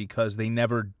around because they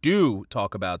never do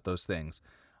talk about those things.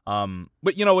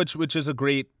 But which is a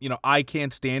great, I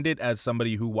can't stand it as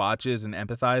somebody who watches and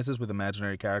empathizes with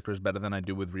imaginary characters better than I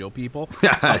do with real people.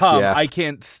 Yeah. I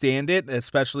can't stand it,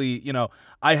 especially,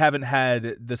 I haven't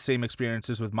had the same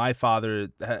experiences with my father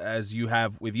as you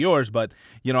have with yours, but,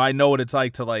 I know what it's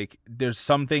like to there's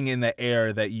something in the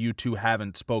air that you two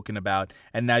haven't spoken about,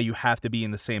 and now you have to be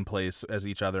in the same place as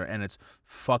each other, and it's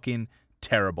fucking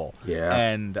terrible. Yeah.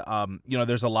 And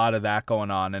there's a lot of that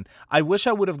going on, and I wish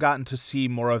I would have gotten to see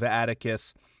more of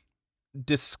Atticus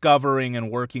discovering and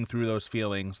working through those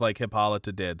feelings like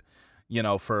Hippolyta did,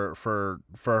 for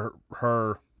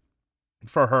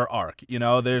her arc.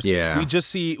 We just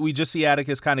see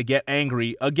Atticus kind of get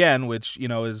angry again, which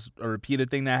is a repeated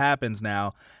thing that happens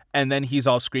now, and then he's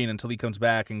off screen until he comes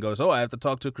back and goes, I have to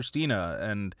talk to Christina,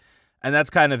 and that's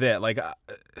kind of it. I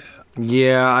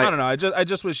don't know. I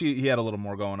just wish he had a little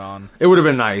more going on. It would have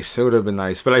been nice.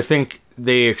 But I think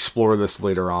they explore this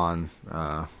later on.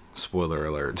 Spoiler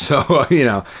alert. So,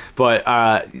 and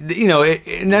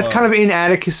that's kind of in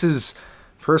Atticus's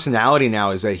personality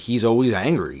now, is that he's always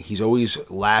angry. He's always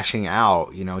lashing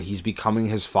out. He's becoming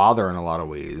his father in a lot of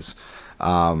ways.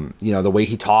 The way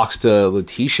he talks to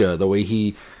Letitia, the way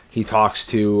he talks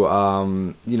to,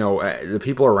 the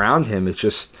people around him, it's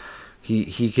just...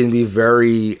 He can be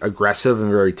very aggressive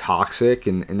and very toxic,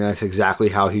 and that's exactly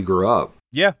how he grew up.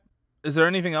 Yeah. Is there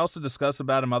anything else to discuss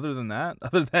about him other than that?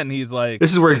 Other than he's like...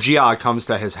 This is where Gia comes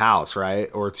to his house, right?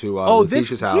 Or to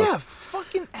Letitia's house. Yeah,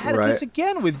 fucking Atticus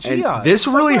again with Gia. And this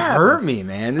really hurt me,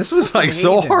 man. This was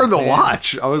so hard to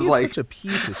watch. I was he's such a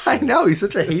piece of shit. I know, he's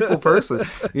such a hateful person.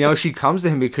 She comes to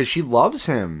him because she loves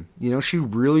him. She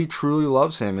really, truly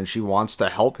loves him, and she wants to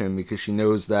help him because she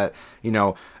knows that,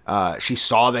 she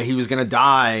saw that he was going to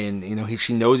die, and,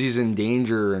 she knows he's in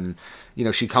danger, and,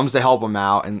 she comes to help him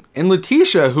out. And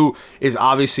Letitia, who is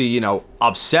obviously,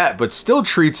 upset, but still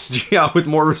treats Gia with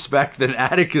more respect than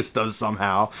Atticus does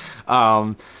somehow,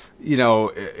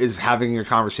 is having a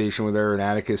conversation with her, and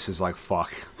Atticus is like,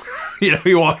 fuck.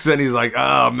 He walks in, he's like,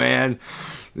 oh, man,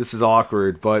 this is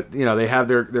awkward. But, they have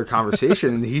their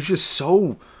conversation, and he's just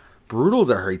so brutal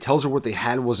to her. He tells her what they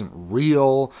had wasn't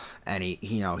real, and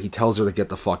he tells her to get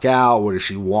the fuck out. What does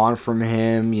she want from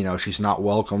him? She's not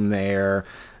welcome there.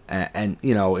 And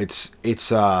it's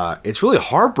really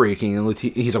heartbreaking. And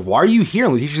he's like, why are you here?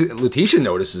 And Letitia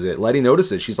notices it. Letty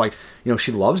notices it. She's like,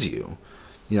 she loves you.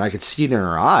 I could see it in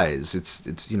her eyes. It's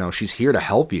she's here to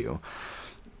help you.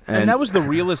 And that was the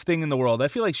realest thing in the world. I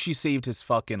feel like she saved his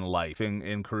fucking life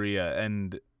in Korea.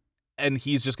 And and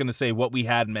he's just going to say what we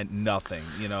had meant nothing,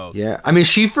 you know? Yeah. I mean,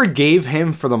 she forgave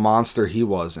him for the monster he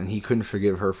was, and he couldn't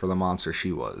forgive her for the monster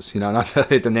she was. You know, not to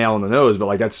hit the nail on the nose, but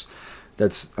like that's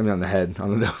I mean, on the head,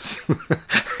 on the nose.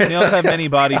 Nails have many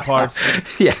body parts.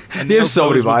 Yeah, and they have so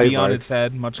many nose would body be parts on its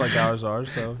head, much like ours are.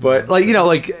 So, but like, you know,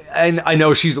 like, and I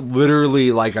know she's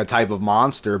literally like a type of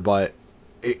monster, but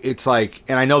it's like,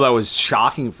 and I know that was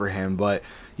shocking for him, but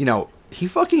you know, he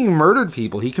fucking murdered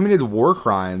people. He committed war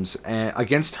crimes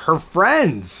against her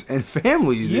friends and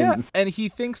families. Yeah, and he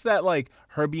thinks that like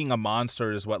her being a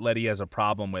monster is what Letty has a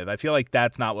problem with. I feel like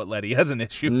that's not what Letty has an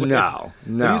issue with. No.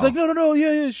 But he's like, no,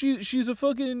 yeah, she's a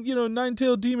fucking, you know,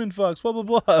 9-tailed demon fox, blah, blah,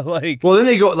 blah. Like, well, then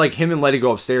they go, like, him and Letty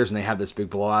go upstairs and they have this big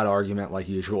blowout argument like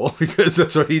usual, because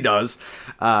that's what he does.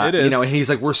 It is. You know, and he's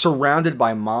like, we're surrounded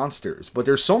by monsters. But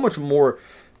there's so much more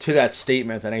to that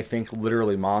statement than I think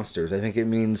literally monsters. I think it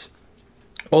means...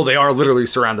 well, they are literally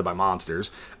surrounded by monsters.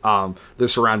 They're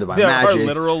surrounded by magic. They are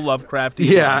literal Lovecraft.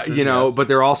 Yeah, monsters, you know, yes. but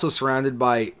they're also surrounded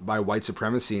by white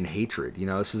supremacy and hatred. You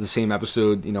know, this is the same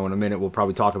episode. You know, in a minute we'll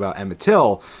probably talk about Emmett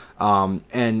Till,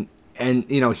 and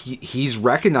you know he's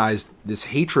recognized this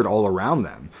hatred all around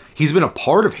them. He's been a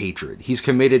part of hatred. He's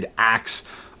committed acts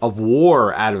of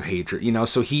war out of hatred. You know,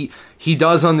 so he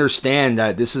does understand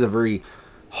that this is a very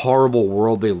horrible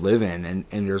world they live in,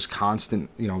 and there's constant,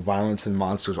 you know, violence and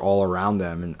monsters all around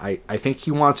them, and I think he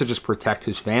wants to just protect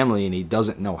his family, and he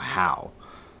doesn't know how.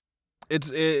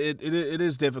 It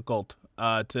is difficult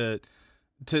to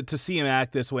see him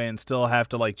act this way and still have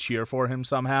to like cheer for him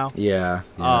somehow. Yeah.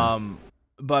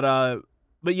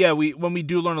 But yeah, when we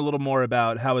do learn a little more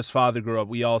about how his father grew up,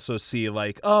 we also see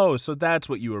like, oh, so that's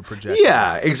what you were projecting.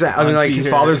 Yeah, exactly. I mean, like his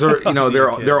fathers are, you know,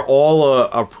 they're all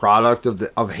a product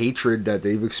of hatred that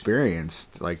they've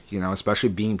experienced. Like, you know, especially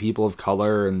being people of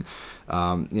color and,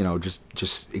 you know,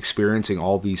 just experiencing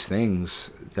all these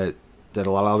things that a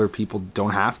lot of other people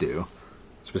don't have to,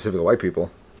 specifically white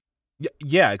people.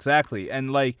 Yeah, exactly.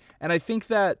 And I think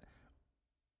that.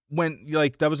 When,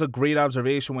 like, that was a great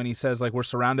observation when he says, like, we're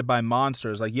surrounded by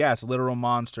monsters. Like, yes, literal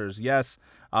monsters. Yes,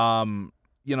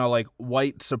 you know, like,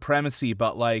 white supremacy.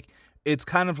 But, like, it's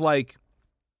kind of like,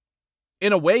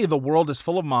 in a way, the world is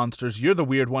full of monsters. You're the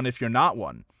weird one if you're not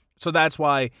one. So that's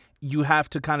why you have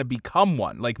to kind of become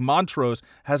one. Like, Montrose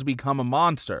has become a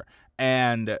monster.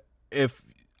 And if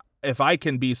I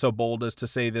can be so bold as to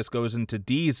say this goes into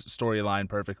Dee's storyline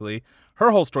perfectly,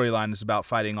 her whole storyline is about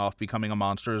fighting off becoming a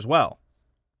monster as well.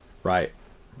 Right.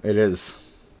 It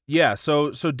is. Yeah,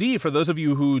 so Dee, for those of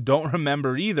you who don't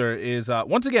remember either, is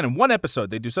once again in one episode.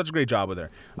 They do such a great job with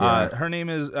her. Yeah. Her name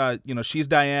is, you know, she's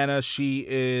Diana. She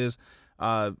is,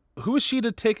 who is she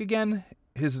to take again?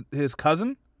 His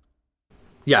cousin?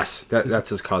 Yes, that's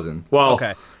his cousin. Well,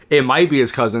 okay. It might be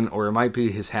his cousin or it might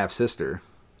be his half sister.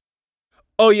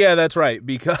 Oh yeah, that's right.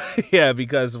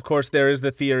 Because of course there is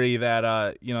the theory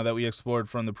that you know, that we explored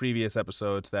from the previous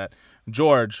episodes, that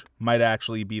George might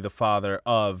actually be the father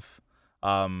of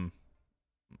Atticus.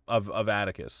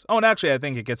 Oh, and actually I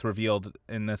think it gets revealed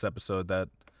in this episode that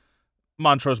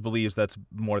Montrose believes that's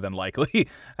more than likely,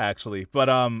 actually. But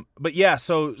yeah,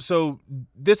 so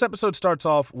this episode starts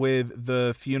off with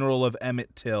the funeral of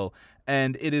Emmett Till,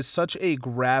 and it is such a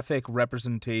graphic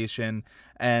representation,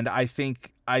 and I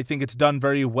think it's done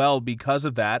very well because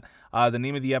of that. The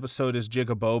name of the episode is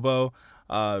Jigabobo.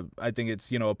 I think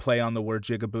it's, you know, a play on the word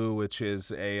jigaboo, which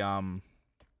is a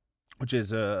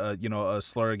you know, a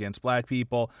slur against black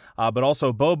people. But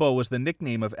also Bobo was the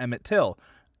nickname of Emmett Till.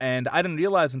 And I didn't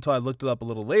realize until I looked it up a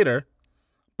little later,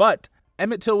 but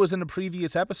Emmett Till was in a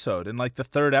previous episode, in like the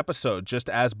third episode,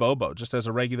 just as Bobo, just as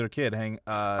a regular kid.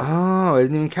 I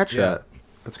didn't even catch that.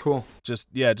 That's cool. Just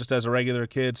as a regular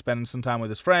kid, spending some time with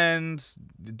his friends,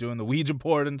 doing the Ouija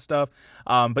board and stuff.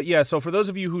 But yeah, so for those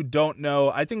of you who don't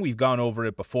know, I think we've gone over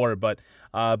it before, but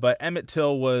Emmett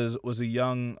Till was a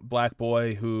young black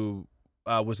boy who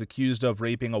was accused of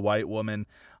raping a white woman.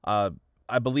 I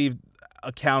believe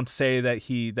accounts say that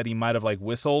he might have like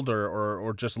whistled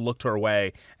or just looked her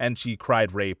way, and she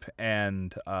cried rape,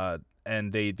 and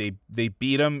they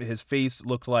beat him. His face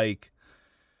looked like,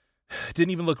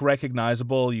 didn't even look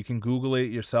recognizable. You can Google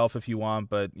it yourself if you want,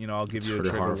 but you know, I'll give you a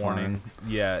trigger warning.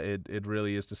 Yeah, it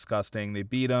really is disgusting. They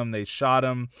beat him, they shot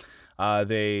him,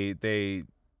 they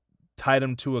tied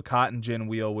him to a cotton gin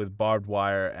wheel with barbed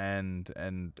wire and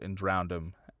drowned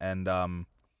him. And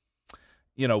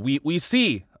you know, we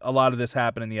see a lot of this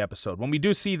happen in the episode. When we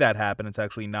do see that happen, it's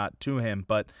actually not to him,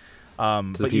 but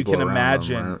you can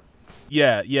imagine him, right?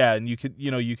 Yeah, and you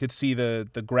could see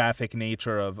the graphic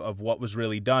nature of what was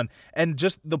really done. And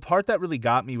just the part that really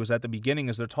got me was at the beginning,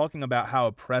 is they're talking about how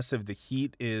oppressive the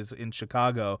heat is in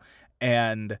Chicago,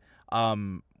 and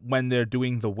when they're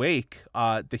doing the wake,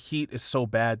 the heat is so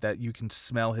bad that you can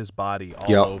smell his body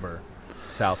all over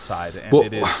South Side, and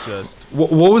it is just.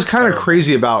 What was kind of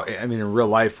crazy about, I mean, in real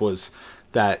life, was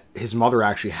that his mother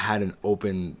actually had an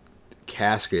open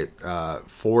casket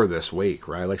for this wake,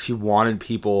 right? Like, she wanted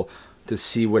people to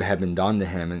see what had been done to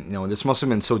him, and this must have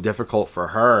been so difficult for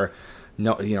her.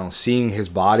 Seeing his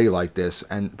body like this,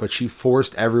 but she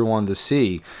forced everyone to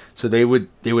see, so they would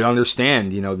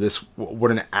understand, this,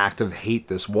 what an act of hate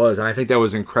this was, and I think that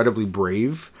was incredibly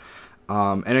brave,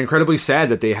 and incredibly sad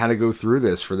that they had to go through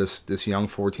this for this young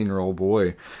 14-year-old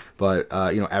boy. But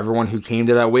everyone who came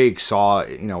to that wake saw,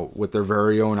 with their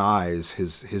very own eyes,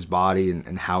 his body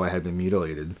and how it had been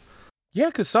mutilated. Yeah,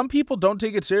 because some people don't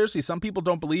take it seriously. Some people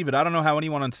don't believe it. I don't know how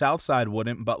anyone on Southside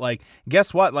wouldn't, but, like,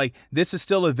 guess what? Like, this is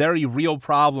still a very real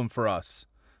problem for us.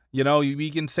 We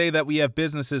can say that we have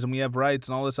businesses and we have rights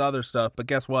and all this other stuff, but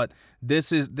guess what?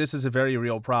 This is a very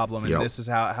real problem, and this is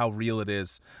how real it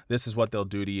is. This is what they'll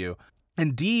do to you.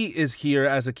 And Dee is here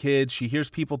as a kid. She hears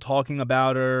people talking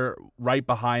about her right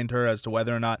behind her as to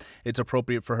whether or not it's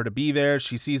appropriate for her to be there.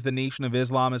 She sees the Nation of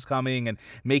Islam is coming and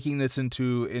making this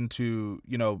into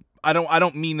I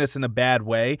don't mean this in a bad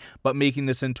way, but making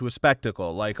this into a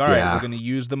spectacle. Like, all right, we're going to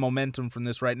use the momentum from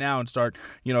this right now and start,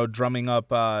 drumming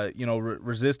up,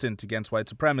 resistance against white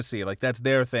supremacy. Like, that's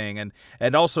their thing.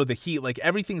 And also the heat, like,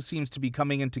 everything seems to be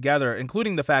coming in together,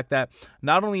 including the fact that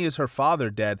not only is her father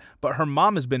dead, but her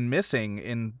mom has been missing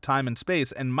in time and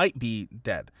space and might be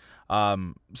dead.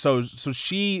 So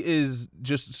she is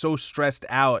just so stressed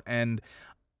out, and,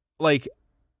 like,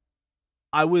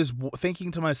 I was thinking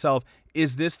to myself,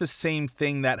 is this the same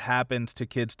thing that happens to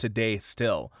kids today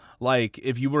still? Like,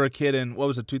 if you were a kid in,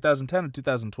 2010 or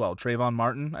 2012? Trayvon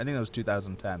Martin? I think that was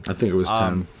 2010. I think it was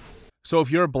 10. So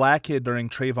if you're a black kid during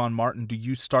Trayvon Martin, do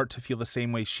you start to feel the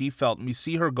same way she felt? And we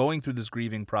see her going through this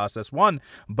grieving process. One,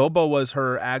 Bobo was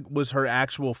her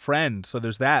actual friend, so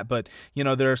there's that. But,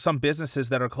 there are some businesses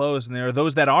that are closed, and there are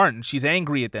those that aren't. And she's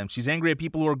angry at them. She's angry at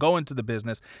people who are going to the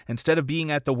business instead of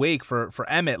being at the wake for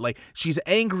Emmett. Like, she's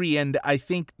angry, and I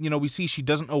think, we see she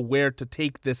doesn't know where to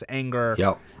take this anger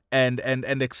and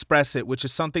express it, which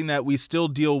is something that we still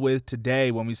deal with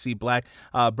today when we see black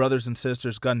brothers and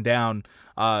sisters gunned down,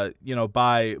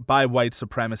 by white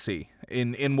supremacy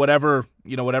in whatever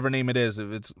name it is.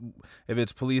 If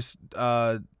it's police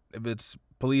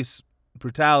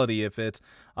brutality, if it's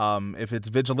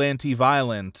vigilante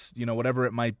violence, whatever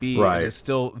it might be, right. It is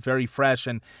still very fresh.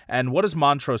 And what does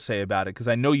Montrose say about it? Because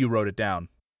I know you wrote it down.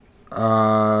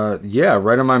 Right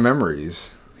in my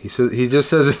memories. He just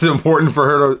says it's important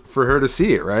for her to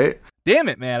see it, right? Damn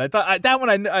it, man! I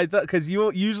thought because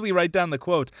you usually write down the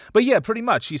quotes, but yeah, pretty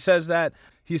much. He says,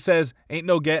 "Ain't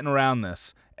no getting around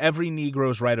this. Every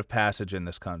Negro's rite of passage in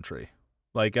this country.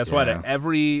 Like, guess what?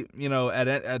 Every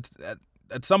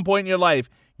at some point in your life,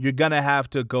 you're gonna have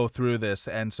to go through this,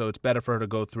 and so it's better for her to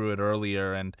go through it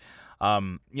earlier." And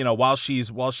while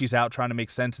she's out trying to make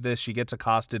sense of this, she gets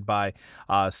accosted by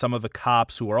some of the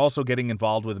cops who are also getting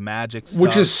involved with magic stuff,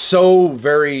 which is so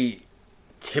very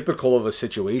typical of a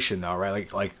situation, though,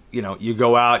 right? Like you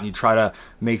go out and you try to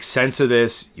make sense of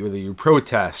this. Whether you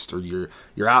protest or you're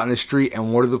out in the street,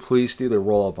 and what do the police do? They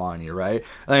roll up on you, right?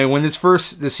 I mean, when this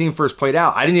scene first played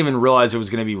out, I didn't even realize it was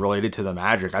going to be related to the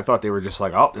magic. I thought they were just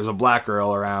like, oh, there's a black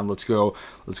girl around. Let's go,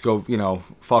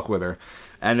 fuck with her.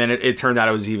 And then it turned out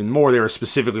it was even more. They were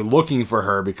specifically looking for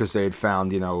her because they had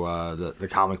found, the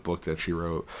comic book that she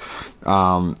wrote.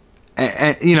 And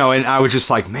I was just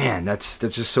like, man, that's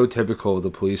just so typical of the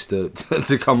police to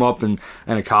come up and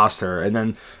accost her. And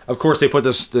then, of course, they put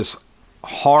this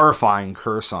horrifying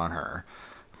curse on her.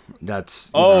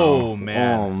 That's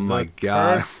man, oh my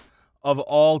god, curse of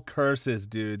all curses,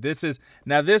 dude. This was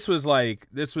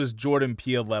Jordan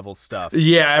Peele level stuff.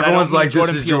 Yeah, everyone's like,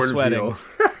 this is Jordan Peele.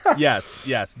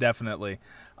 Yes, definitely.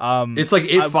 It's like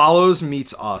It Follows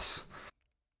meets Us.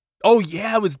 Oh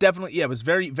yeah, it was definitely it was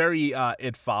very very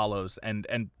It Follows and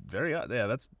very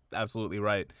that's absolutely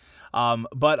right.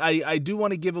 But I do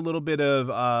want to give a little bit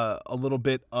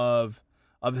of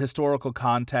historical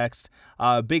context.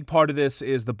 A big part of this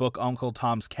is the book Uncle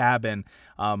Tom's Cabin,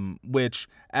 which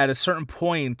at a certain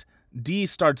point Dee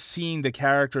starts seeing the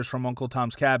characters from Uncle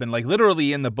Tom's Cabin, like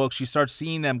literally in the book, she starts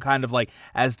seeing them kind of like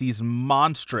as these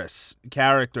monstrous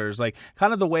characters, like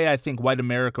kind of the way I think white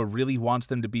America really wants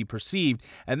them to be perceived.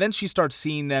 And then she starts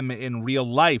seeing them in real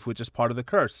life, which is part of the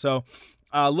curse. So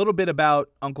a little bit about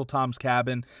Uncle Tom's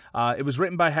Cabin. It was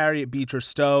written by Harriet Beecher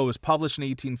Stowe. It was published in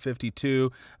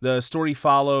 1852. The story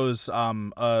follows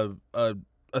a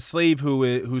a slave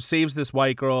who saves this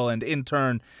white girl, and in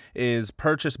turn is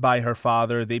purchased by her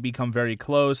father. They become very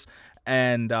close,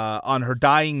 and on her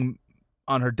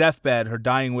deathbed, her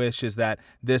dying wish is that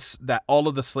all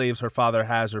of the slaves her father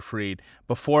has are freed.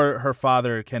 Before her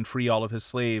father can free all of his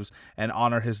slaves and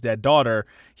honor his dead daughter,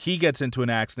 he gets into an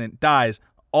accident, dies.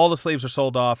 All the slaves are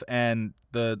sold off, and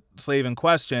the slave in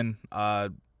question,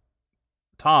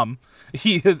 Tom,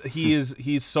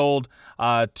 he's sold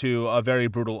to a very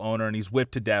brutal owner, and he's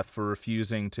whipped to death for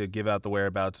refusing to give out the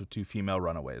whereabouts of 2 female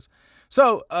runaways.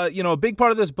 So, a big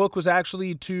part of this book was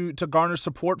actually to garner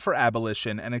support for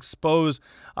abolition and expose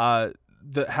how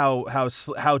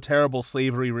terrible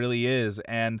slavery really is.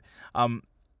 And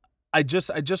I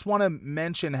just want to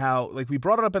mention how, like, we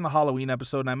brought it up in the Halloween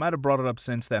episode, and I might have brought it up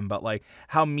since then, but like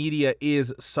how media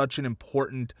is such an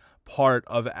important part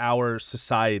of our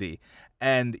society.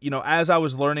 And, as I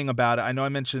was learning about it, I know I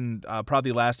mentioned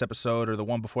probably last episode or the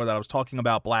one before that, I was talking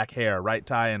about black hair, right,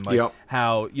 Ty? And like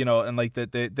how, and like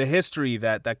the history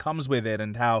that comes with it,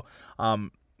 and how,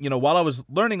 while I was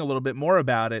learning a little bit more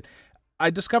about it, I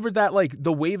discovered that like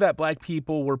the way that black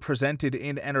people were presented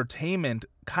in entertainment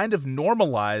kind of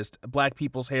normalized black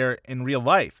people's hair in real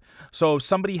life. So if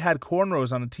somebody had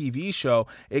cornrows on a TV show,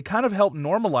 it kind of helped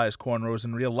normalize cornrows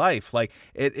in real life. Like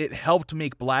it helped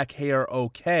make black hair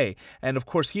okay. And of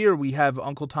course here we have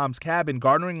Uncle Tom's Cabin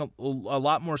garnering a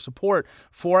lot more support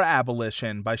for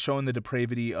abolition by showing the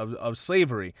depravity of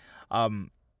slavery. So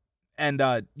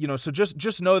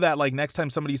just know that, like, next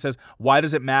time somebody says, why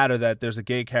does it matter that there's a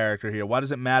gay character here? Why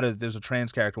does it matter that there's a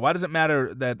trans character? Why does it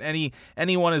matter that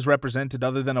anyone is represented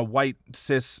other than a white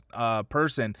cis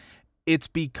person? It's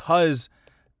because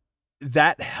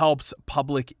that helps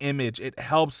public image. It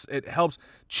helps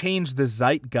change the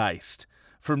zeitgeist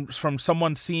from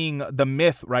someone seeing the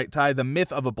myth, right, Ty? The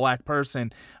myth of a black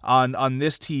person on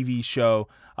this TV show,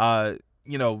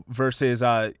 versus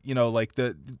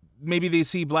maybe they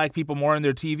see black people more on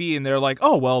their TV and they're like,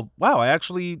 oh, well, wow, I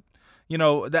actually,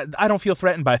 that I don't feel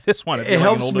threatened by this one. It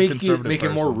helps make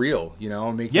it more real,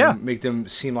 make them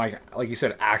seem like you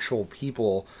said, actual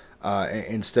people,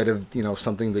 instead of,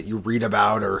 something that you read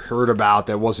about or heard about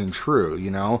that wasn't true,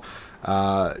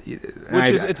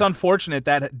 it's unfortunate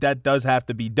that does have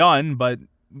to be done, but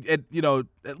it,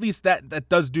 at least that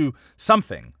does do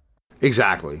something.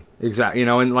 Exactly.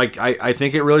 And like, I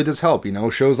think it really does help,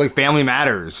 shows like Family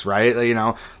Matters, right?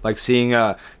 Like seeing,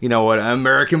 an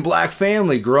American black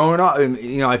family growing up, and,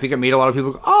 I think it made a lot of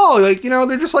people go, oh, like,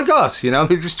 they're just like us, they're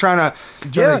just trying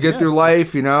to get through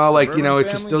life,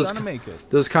 it's just those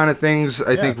kind of things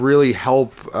I think really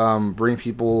help, bring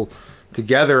people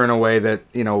together in a way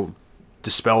that,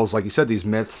 dispels, like you said, these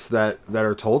myths that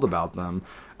are told about them.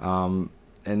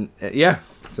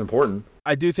 It's important.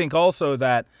 I do think also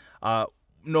that,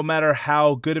 no matter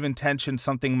how good of intention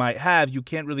something might have, you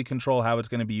can't really control how it's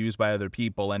going to be used by other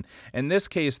people. And in this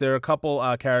case, there are a couple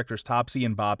characters, Topsy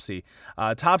and Bopsy.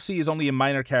 Topsy is only a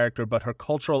minor character, but her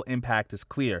cultural impact is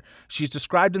clear. She's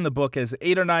described in the book as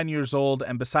 8 or 9 years old,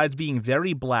 and besides being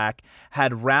very black,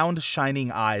 had round,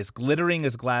 shining eyes, glittering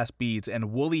as glass beads,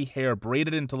 and woolly hair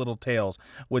braided into little tails,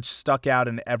 which stuck out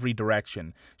in every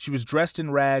direction. She was dressed in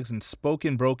rags and spoke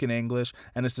in broken English,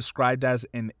 and is described as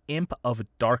an imp of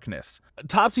darkness.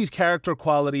 Topsy's character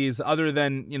qualities, other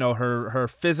than, her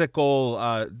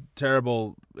physical,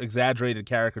 terrible, exaggerated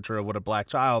caricature of what a black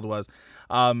child was,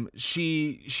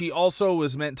 she also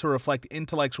was meant to reflect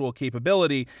intellectual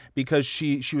capability because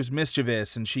she was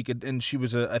mischievous and she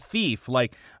was a thief.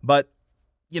 But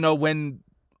when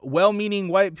well-meaning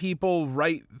white people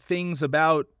write things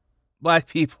about black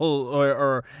people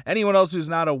or anyone else who's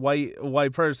not a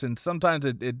white person, sometimes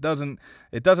it doesn't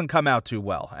come out too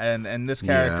well. And this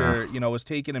character, was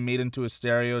taken and made into a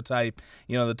stereotype,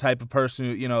 the type of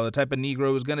person who, the type of Negro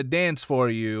who's gonna dance for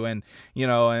you and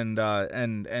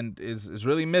is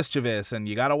really mischievous, and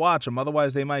you gotta watch them,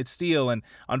 otherwise they might steal. And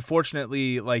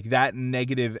unfortunately, like, that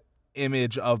negative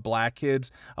image of black kids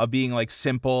of being like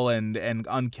simple and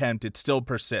unkempt, it still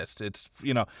persists. It's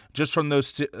just from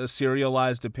those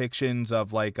serialized depictions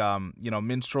of like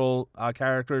minstrel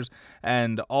characters,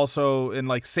 and also in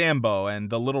like Sambo and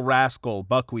the Little Rascal,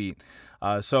 Buckwheat.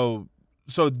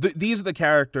 So these are the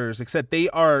characters, except they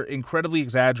are incredibly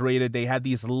exaggerated. They have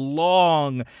these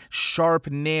long,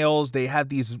 sharp nails. They have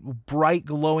these bright,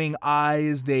 glowing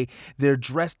eyes. They're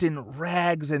dressed in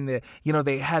rags, and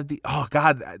they have the, oh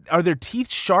God, are their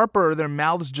teeth sharp or are their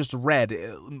mouths just red?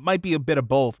 It might be a bit of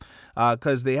both,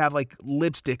 because they have like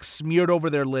lipstick smeared over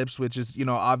their lips, which is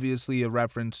obviously a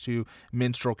reference to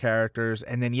minstrel characters.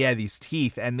 And then these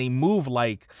teeth, and they move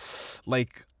like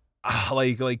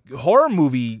horror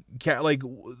movie, like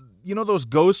those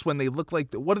ghosts when they look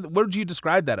like what would you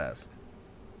describe that as?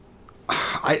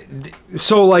 I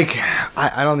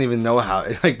don't even know how,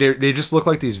 like they just look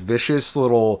like these vicious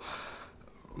little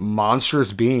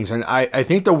monstrous beings, and I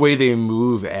think the way they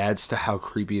move adds to how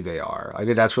creepy they are. I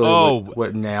think that's really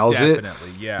what nails definitely,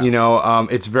 it. Yeah.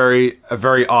 It's very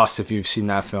Us, if you've seen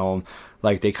that film.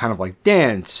 Like they kind of like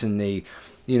dance, and they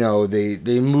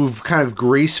move kind of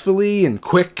gracefully and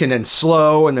quick and then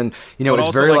slow, and then but it's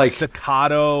also very like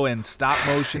staccato and stop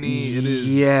motiony. It is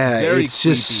very it's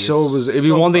creepy. Just so bizarre. It'd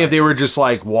be one thing if they were just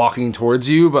like walking towards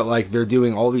you, but like they're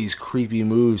doing all these creepy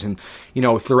moves, and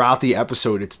throughout the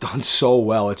episode it's done so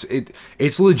well.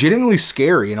 It's legitimately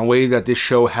scary in a way that this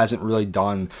show hasn't really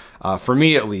done, for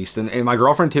me at least. And my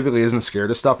girlfriend typically isn't scared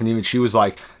of stuff, and even she was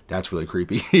like, that's really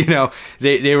creepy.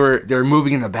 They're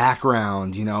moving in the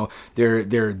background,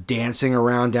 they're dancing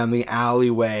around down the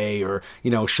alleyway, or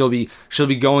she'll be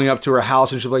going up to her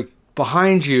house and she'll be like,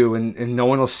 behind you, and no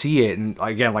one will see it, and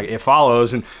again, like, it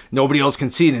follows and nobody else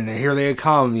can see it, and then here they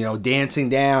come, dancing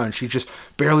down, and she's just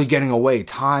barely getting away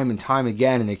time and time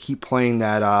again, and they keep playing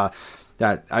that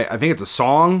I think it's a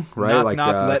song, right? Knock, like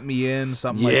knock, let me in,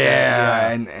 something like that. Yeah,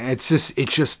 and it's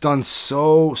just done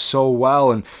so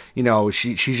well, and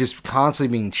she's just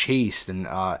constantly being chased, and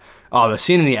the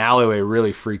scene in the alleyway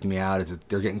really freaked me out. Is that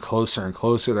they're getting closer and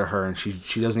closer to her, and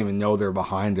she doesn't even know they're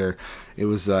behind her. It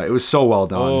was so well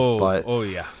done.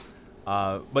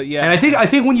 But yeah, and I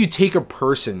think when you take a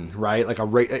person, right, like and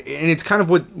it's kind of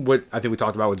what I think we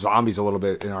talked about with zombies a little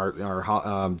bit in our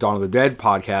Dawn of the Dead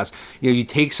podcast. You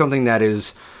take something that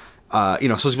is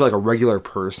supposed to be like a regular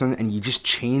person, and you just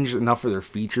change enough of their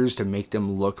features to make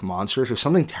them look monstrous. There's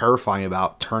something terrifying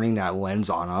about turning that lens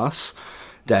on us,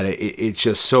 that it's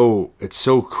just so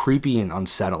creepy and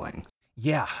unsettling.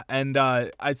 Yeah, and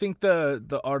I think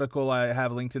the article I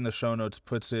have linked in the show notes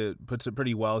puts it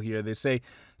pretty well here. They say,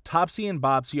 Topsy and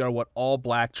Bopsy are what all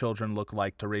black children look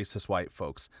like to racist white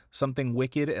folks. Something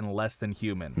wicked and less than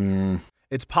human.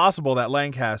 It's possible that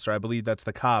Lancaster, I believe that's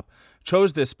the cop,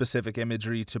 chose this specific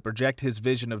imagery to project his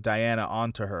vision of Diana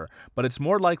onto her, but it's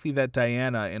more likely that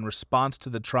Diana, in response to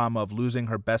the trauma of losing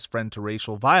her best friend to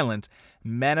racial violence,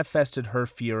 manifested her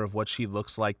fear of what she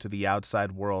looks like to the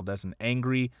outside world as an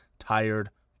angry, tired,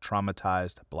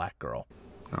 traumatized black girl.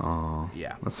 Oh,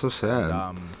 yeah, that's so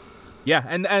sad. Yeah,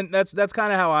 and that's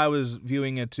kind of how I was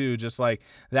viewing it too, just like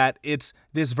that it's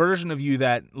this version of you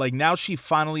that, like, now she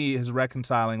finally is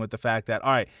reconciling with the fact that,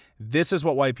 all right, this is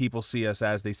what white people see us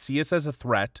as. They see us as a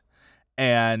threat,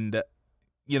 and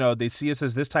they see us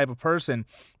as this type of person.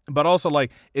 But also,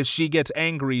 like, if she gets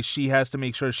angry, she has to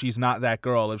make sure she's not that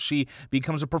girl. If she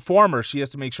becomes a performer, she has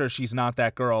to make sure she's not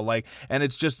that girl. Like, and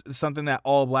it's just something that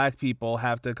all black people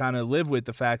have to kind of live with,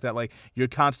 the fact that, like, you're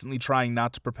constantly trying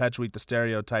not to perpetuate the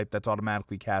stereotype that's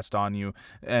automatically cast on you,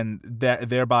 and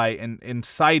thereby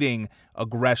inciting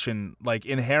aggression, like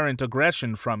inherent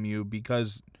aggression from you,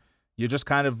 because you're just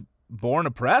kind of born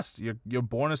oppressed. You're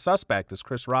born a suspect, as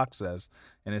Chris Rock says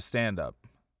in his stand-up.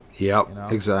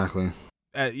 Yep, exactly.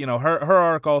 Her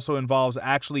arc also involves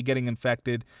actually getting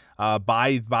infected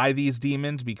by these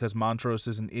demons, because Montrose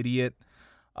is an idiot.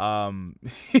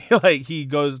 He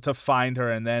goes to find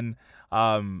her and then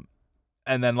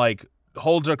like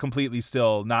holds her completely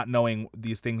still, not knowing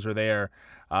these things are there,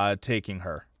 taking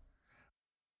her.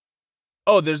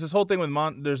 Oh, there's this whole thing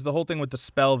with there's the whole thing with the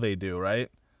spell they do, right?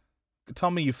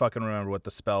 Tell me you fucking remember what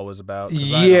the spell was about.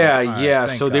 Yeah.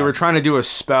 So they were trying to do a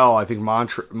spell, I think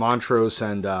Montrose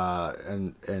and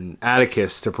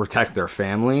Atticus, to protect their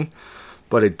family,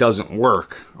 but it doesn't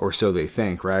work, or so they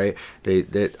think, right? They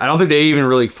I don't think they even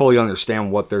really fully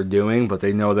understand what they're doing, but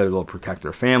they know that it'll protect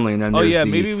their family. And then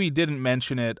maybe we didn't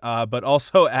mention it, but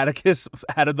also Atticus,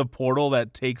 out of the portal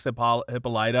that takes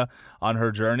Hippolyta on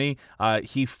her journey,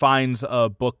 he finds a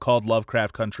book called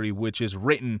Lovecraft Country, which is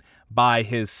written by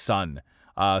his son.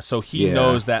 So he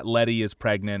knows that Letty is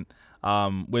pregnant,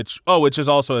 which is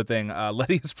also a thing.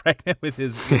 Letty is pregnant with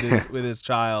his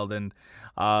child, and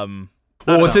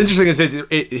well, what's interesting is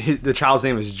the child's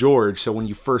name is George, so when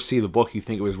you first see the book, you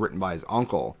think it was written by his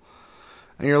uncle.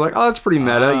 And you're like, oh, that's pretty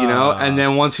meta, And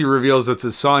then once he reveals it's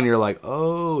his son, you're like,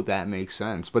 oh, that makes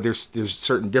sense. But there's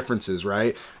certain differences,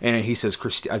 right? And he says,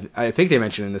 I think they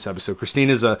mentioned in this episode,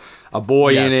 Christina's a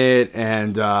boy in it,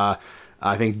 and I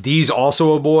think Dee's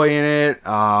also a boy in it.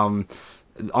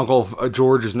 Uncle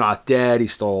George is not dead;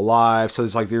 he's still alive. So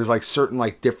there's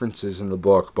certain differences in the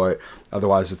book, but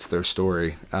otherwise it's their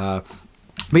story.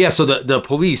 But yeah, so the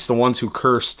police, the ones who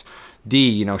cursed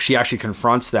Dee, she actually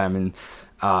confronts them, and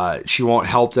she won't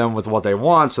help them with what they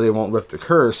want, so they won't lift the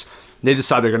curse. They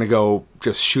decide they're going to go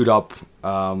just shoot up,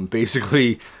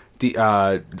 basically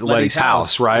Letty's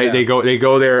house, right? Yeah. They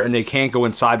go there and they can't go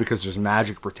inside because there's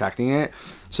magic protecting it,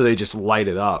 so they just light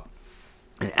it up.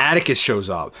 And Atticus shows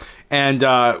up, and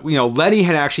Letty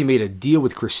had actually made a deal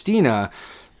with Christina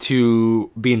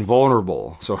to be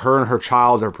invulnerable, so her and her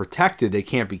child are protected; they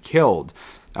can't be killed.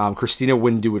 Christina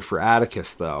wouldn't do it for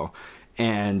Atticus, though.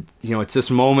 And, it's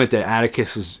this moment that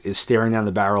Atticus is staring down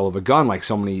the barrel of a gun like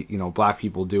so many, black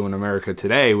people do in America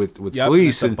today with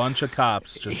police. And a bunch of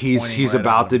cops just he's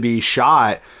about to be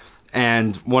shot,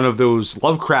 and one of those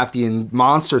Lovecraftian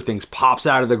monster things pops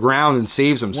out of the ground and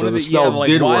saves him. So the spell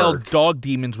did work. Wild dog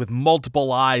demons with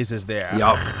multiple eyes is there.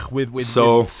 Yep.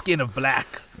 with skin of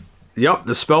black. Yep,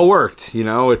 the spell worked.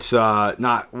 It's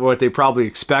not what they probably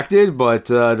expected, but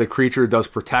the creature does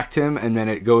protect him, and then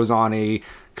it goes on a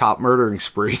cop murdering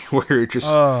spree where it just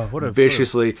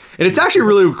viciously, and it's actually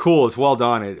really cool. It's well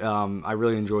done. I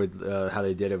really enjoyed how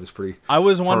they did it. It was pretty. I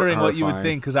was wondering what you would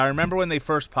think, because I remember when they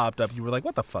first popped up, you were like,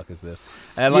 "What the fuck is this?"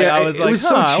 And I was like, it was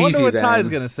so cheesy. I wonder what then. Ty's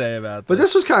gonna say about this. But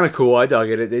this was kind of cool. I dug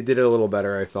it. They did it a little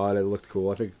better. I thought it looked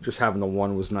cool. I think just having the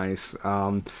one was nice.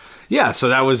 So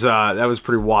that was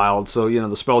pretty wild. So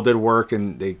the spell did work,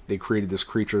 and they created this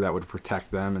creature that would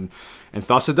protect them, and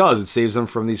thus it does. It saves them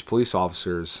from these police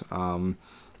officers.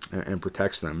 And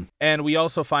protects them. And we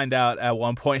also find out at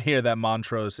one point here that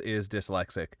Montrose is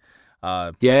dyslexic.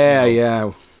 Yeah.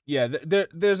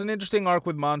 There's an interesting arc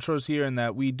with Montrose here in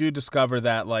that we do discover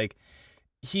that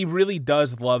he really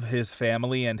does love his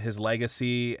family and his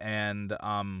legacy, and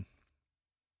I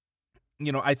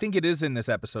think it is in this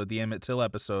episode, the Emmett Till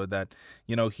episode, that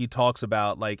he talks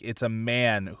about it's a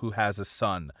man who has a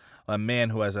son, a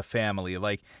man who has a family.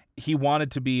 He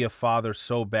wanted to be a father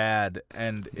so bad,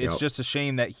 and it's just a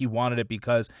shame that he wanted it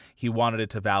because he wanted it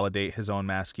to validate his own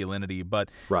masculinity.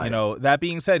 But that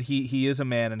being said, he is a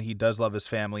man and he does love his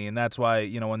family, and that's why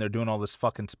when they're doing all this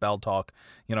fucking spell talk,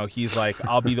 he's like,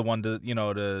 I'll be the one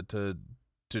to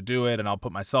do it, and I'll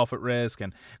put myself at risk.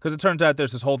 And because it turns out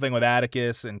there's this whole thing with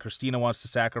Atticus, and Christina wants to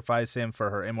sacrifice him for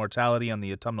her immortality on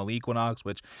the autumnal equinox,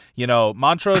 which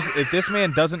Montrose, if this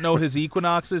man doesn't know his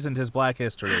equinoxes and his black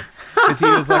history, because he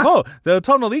was like, oh, the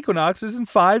autumnal equinox is in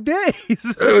 5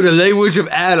 days. Oh, the language of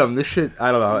Adam. This shit,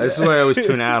 I don't know. This is why I always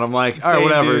tune out. I'm like, all right,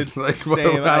 whatever. Dude,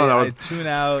 same. I don't know. I tune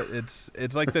out. It's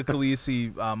like the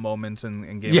Khaleesi moment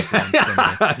in Game of Thrones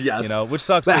for me. Yes. Which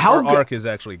sucks because her arc is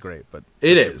actually great, but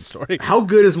it is. Story. How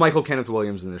good is Michael Kenneth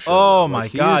Williams in this show? Oh my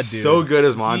God, he's dude. so good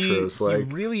as Montrose. He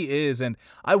really is, and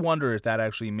I wonder if that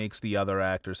actually makes the other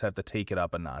actors have to take it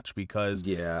up a notch, because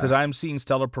I'm seeing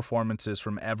stellar performances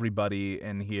from everybody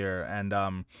in here, and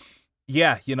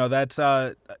that's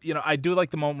I do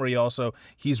like the moment where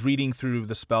he's reading through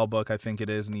the spell book, I think it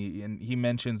is, and he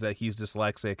mentions that he's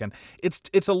dyslexic, and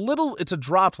it's a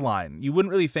dropped line. You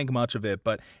wouldn't really think much of it,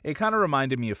 but it kind of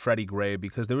reminded me of Freddie Gray,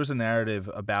 because there was a narrative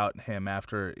about him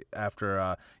after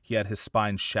he had his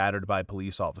spine shattered by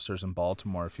police officers in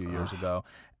Baltimore a few years ago,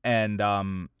 and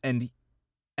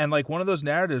one of those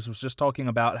narratives was just talking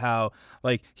about how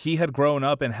he had grown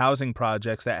up in housing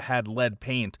projects that had lead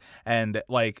paint, and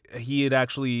he had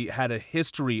actually had a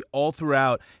history all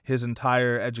throughout his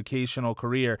entire educational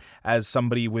career as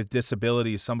somebody with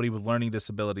disabilities, somebody with learning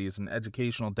disabilities and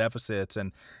educational deficits,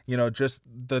 and just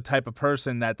the type of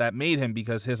person that made him,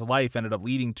 because his life ended up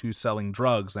leading to selling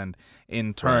drugs, and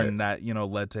in turn that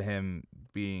led to him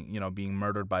being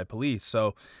murdered by police.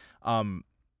 So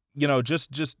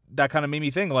just that kind of made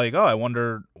me think I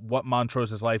wonder what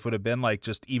Montrose's life would have been like,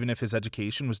 just even if his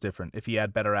education was different, if he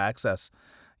had better access,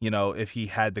 if he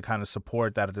had the kind of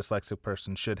support that a dyslexic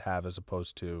person should have, as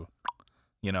opposed to,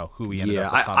 who he ended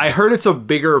up becoming. I heard it's a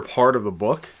bigger part of the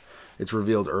book. It's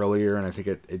revealed earlier, and I think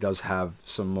it does have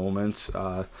some moments.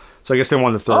 So I guess they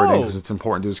wanted to throw it in because it's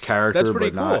important to his character. That's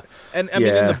pretty cool. And I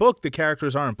mean, in the book, the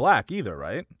characters aren't black either,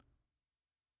 right?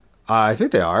 I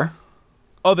think they are.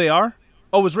 Oh, they are?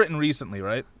 Oh, it was written recently,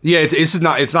 right? Yeah,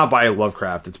 it's not by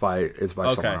Lovecraft. It's by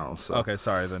someone else. So. Okay,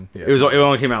 sorry then. Yeah. It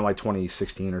only came out in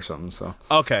 2016 or something. So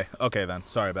okay then.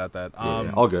 Sorry about that.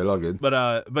 All good.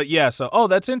 But yeah. So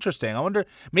that's interesting. I wonder,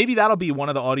 maybe that'll be one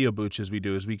of the audio booches we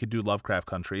do. Is we could do Lovecraft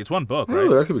Country. It's one book, right?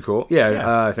 Oh, that could be cool.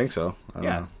 Yeah. I think so. I don't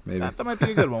know. Maybe that might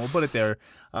be a good one. We'll put it there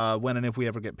when and if we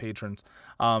ever get patrons.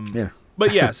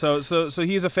 But yeah. So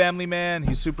he's a family man.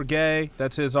 He's super gay.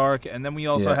 That's his arc. And then we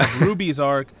also have Ruby's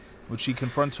arc, which she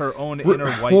confronts her own inner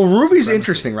white. Well, Ruby's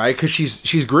interesting, right? Because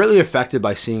she's greatly affected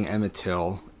by seeing Emmett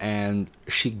Till, and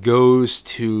she goes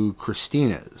to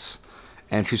Christina's,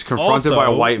 and she's confronted by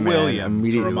a white man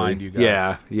immediately. To remind you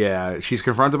guys. Yeah. She's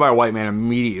confronted by a white man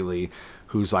immediately,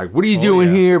 who's like, "What are you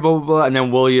doing here?" Blah blah blah. And then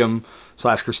William /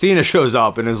 Christina shows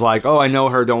up and is like, "Oh, I know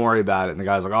her. Don't worry about it." And the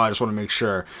guy's like, "Oh, I just want to make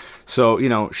sure."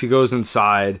 So, she goes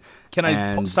inside. Can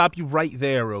I stop you right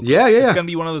there real quick? Yeah. It's going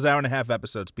to be one of those 1.5 hour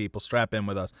episodes, people. Strap in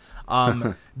with us.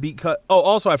 Because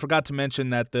also, I forgot to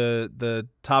mention that the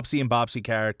Topsy and Bopsy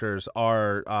characters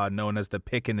are known as the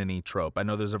pickaninny trope. I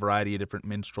know there's a variety of different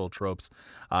minstrel tropes.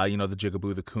 The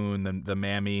Jigaboo, the Coon, the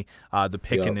Mammy. The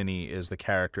pickaninny is the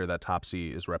character that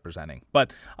Topsy is representing.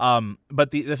 But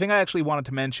the thing I actually wanted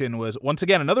to mention was, once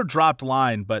again, another dropped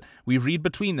line, but we read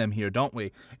between them here, don't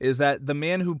we? Is that the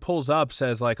man who pulls up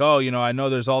says, like, oh, I know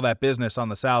there's all that business on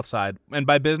the South Side. And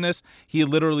by business, he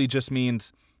literally just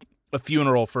means a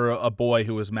funeral for a boy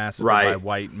who was massacred by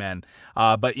white men.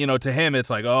 But, to him, it's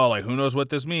like, oh, like, who knows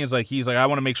what this means? Like, he's like, I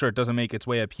want to make sure it doesn't make its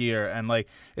way up here. And, like,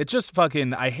 it's just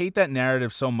fucking, I hate that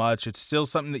narrative so much. It's still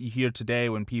something that you hear today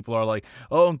when people are like,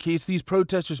 oh, in case these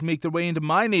protesters make their way into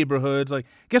my neighborhoods. Like,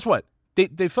 guess what?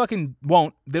 They fucking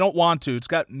won't. They don't want to. It's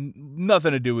got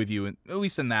nothing to do with you, at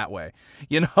least in that way.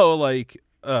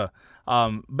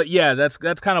 But yeah, that's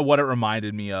kind of what it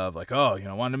reminded me of. Like,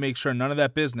 wanted to make sure none of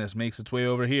that business makes its way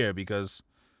over here because,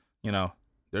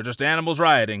 they're just animals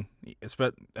rioting. It's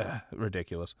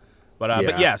ridiculous.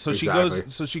 But yeah, so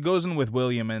exactly. she goes in with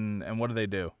William, and what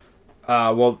do?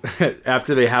 Well,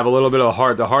 after they have a little bit of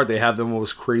heart-to-heart, they have the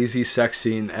most crazy sex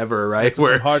scene ever, right?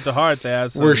 Where heart-to-heart, they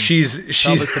have some where she's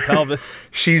pelvis to pelvis.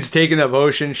 She's taking a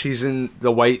potion. She's in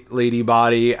the white lady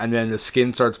body, and then the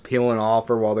skin starts peeling off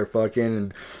her while they're fucking.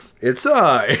 And it's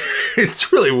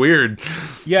it's really weird.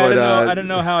 Yeah, but, I didn't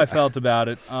know how I felt about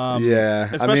it.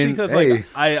 Yeah, especially because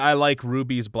I like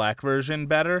Ruby's black version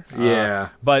better. Yeah,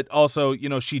 but also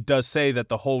she does say that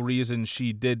the whole reason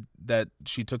she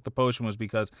took the potion was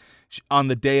because on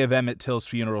the day of Emmett Till's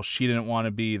funeral, she didn't want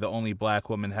to be the only black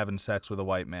woman having sex with a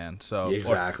white man. So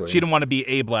exactly, she didn't want to be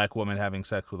a black woman having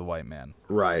sex with a white man.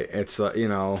 Right. It's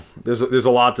there's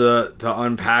a lot to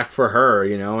unpack for her,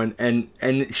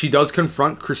 and she does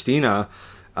confront Christina,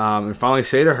 and finally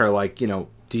say to her, like, do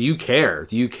you care?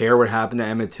 Do you care what happened to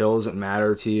Emmett Till? Does it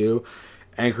matter to you?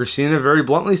 And Christina very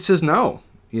bluntly says no.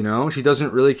 She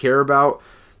doesn't really care about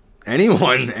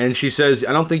anyone, and she says,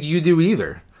 I don't think you do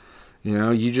either.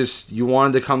 You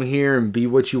wanted to come here and be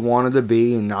what you wanted to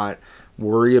be and not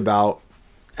worry about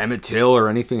Emmett Till or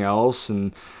anything else.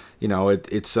 And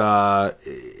it's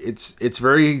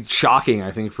very shocking,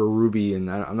 I think, for Ruby, and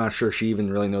I'm not sure she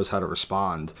even really knows how to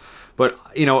respond. But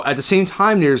at the same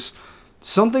time, there's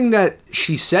something that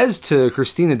she says to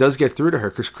Christina does get through to her,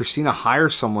 because Christina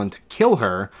hires someone to kill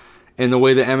her in the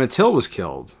way that Emmett Till was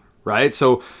killed, right?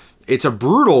 So it's a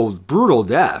brutal, brutal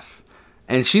death,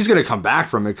 and she's going to come back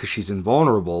from it because she's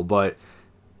invulnerable. But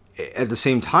at the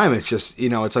same time, it's just,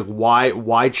 it's like,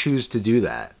 why choose to do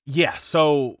that? Yeah.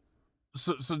 So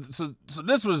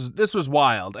this was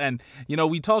wild. And,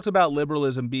 we talked about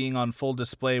liberalism being on full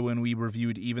display when we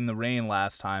reviewed Even the Rain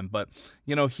last time. But,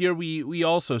 here we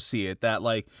also see it, that,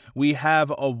 like, we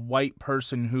have a white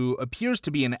person who appears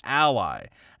to be an ally,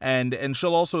 and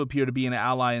she'll also appear to be an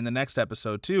ally in the next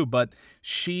episode too. But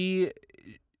she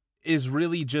is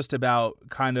really just about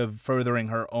kind of furthering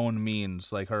her own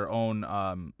means, like her own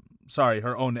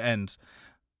ends.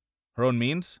 Her own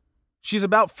means? She's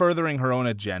about furthering her own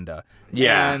agenda.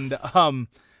 Yeah.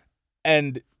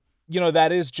 And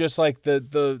that is just like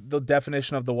the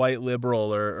definition of the white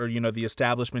liberal or the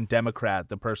establishment Democrat,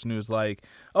 the person who's like,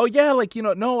 oh yeah, like,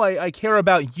 no, I care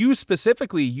about you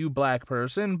specifically, you black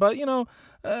person, but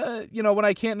when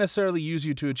I can't necessarily use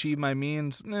you to achieve my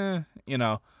means,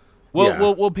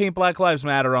 We'll paint Black Lives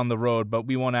Matter on the road, but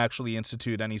we won't actually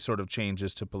institute any sort of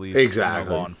changes to police,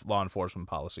 exactly, law enforcement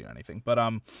policy or anything.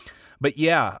 But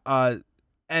yeah,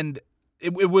 and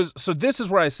it was, so this is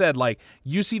where I said, like,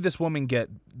 you see this woman get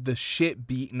the shit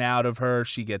beaten out of her.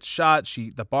 She gets shot.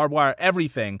 The barbed wire,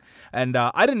 everything. And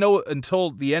I didn't know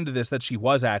until the end of this that she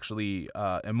was actually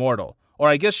immortal, or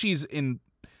I guess she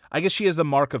has the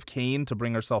mark of Cain to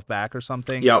bring herself back or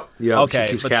something. Yep. Okay,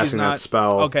 she's casting that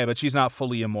spell. Okay, but she's not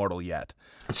fully immortal yet.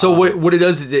 So what it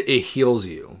does is it heals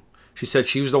you. She said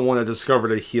she was the one that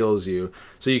discovered it heals you.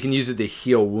 So you can use it to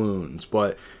heal wounds.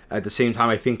 But at the same time,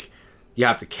 I think you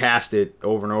have to cast it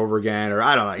over and over again. Or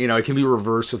I don't know. It can be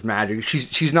reversed with magic.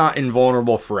 She's not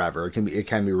invulnerable forever. It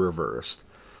can be reversed.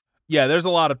 Yeah, there's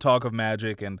a lot of talk of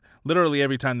magic, and literally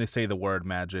every time they say the word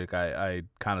magic, I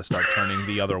kind of start turning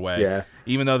the other way. Yeah.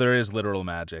 Even though there is literal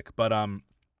magic. But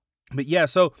yeah,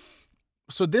 so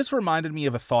this reminded me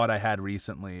of a thought I had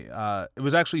recently. It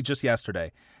was actually just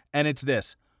yesterday, and it's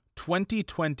this: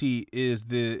 2020 is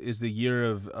the year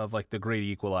of like the great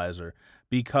equalizer,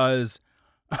 because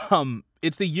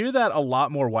it's the year that a lot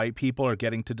more white people are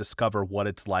getting to discover what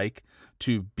it's like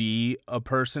to be a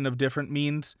person of different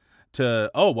means.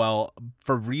 For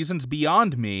reasons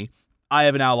beyond me, I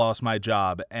have now lost my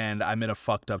job and I'm in a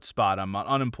fucked up spot. I'm on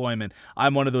unemployment.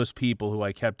 I'm one of those people who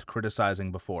I kept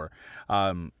criticizing before.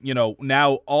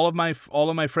 Now all of my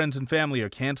friends and family are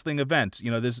canceling events.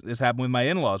 This happened with my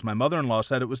in-laws. My mother-in-law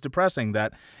said it was depressing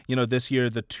that, this year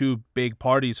the two big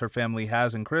parties her family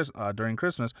has during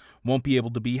Christmas won't be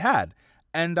able to be had.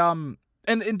 And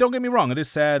don't get me wrong, it is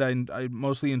sad. I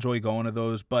mostly enjoy going to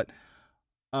those, but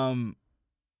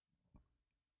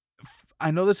I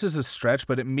know this is a stretch,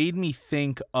 but it made me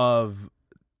think of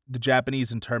the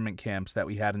Japanese internment camps that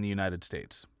we had in the United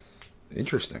States.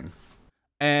 Interesting.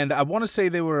 And I want to say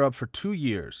they were up for 2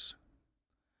 years.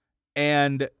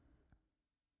 And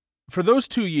for those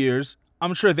 2 years,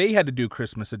 I'm sure they had to do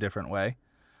Christmas a different way.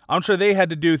 I'm sure they had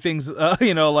to do things,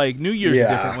 like New Year's a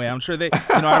different way. I'm sure they,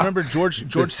 I remember George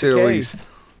Takei.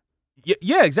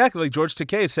 Yeah, exactly. Like George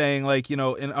Takei saying, like,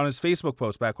 on his Facebook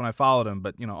post back when I followed him,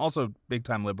 but, also big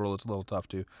time liberal, it's a little tough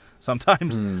to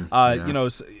sometimes, him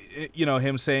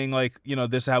saying, like,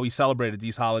 this is how we celebrated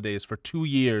these holidays for 2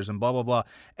 years and blah, blah, blah.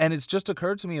 And it's just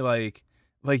occurred to me, like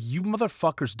you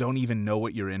motherfuckers don't even know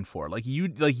what you're in for.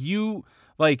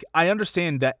 I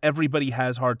understand that everybody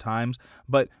has hard times,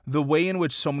 but the way in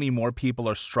which so many more people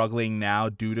are struggling now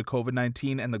due to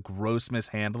COVID-19 and the gross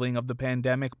mishandling of the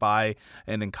pandemic by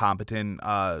an incompetent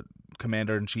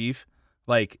commander-in-chief,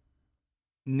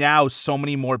 now so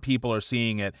many more people are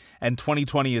seeing it, and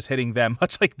 2020 is hitting them,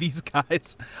 much like these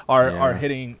guys are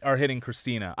hitting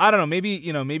Christina. I don't know,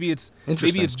 maybe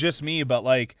it's just me, but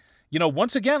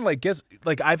once again,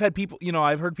 I've had people,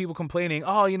 I've heard people complaining,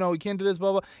 we can't do this,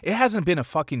 blah, blah. It hasn't been a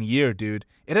fucking year, dude.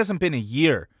 It hasn't been a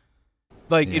year.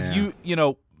 If you,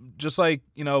 just like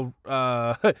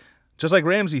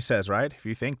Ramsey says, right? If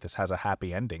you think this has a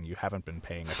happy ending, you haven't been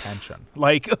paying attention.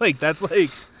 That's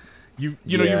you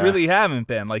really haven't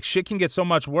been. Shit can get so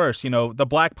much worse. The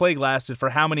Black Plague lasted for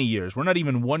how many years? We're not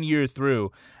even 1 year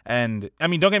through. And, I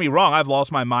mean, don't get me wrong. I've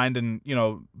lost my mind and,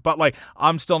 but,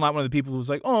 I'm still not one of the people who's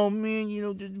like, oh, man,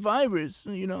 the virus,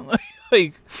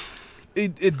 it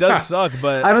does suck,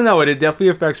 but. I don't know. It definitely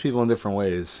affects people in different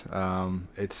ways. I've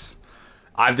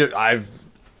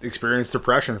experienced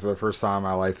depression for the first time in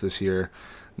my life this year.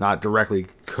 Not directly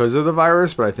because of the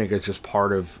virus, but I think it's just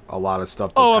part of a lot of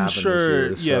stuff that's happened sure.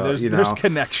 this year. So, there's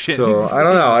connections. So I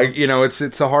don't know.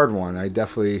 It's a hard one. I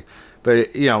definitely,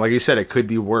 but like you said, it could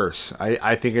be worse.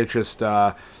 I think it's just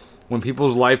when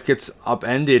people's life gets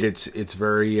upended, it's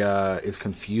very it's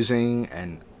confusing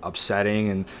and upsetting,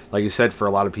 and like you said, for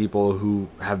a lot of people who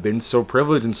have been so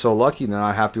privileged and so lucky to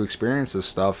not have to experience this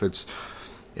stuff, it's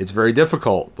very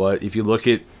difficult. But if you look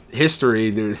at history,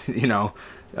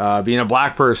 being a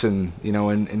black person, in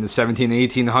the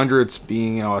 1700s,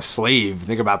 being a slave,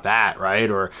 think about that, right?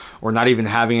 Or not even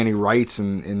having any rights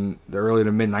in the early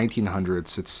to mid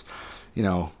 1900s. It's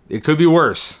it could be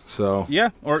worse. So yeah,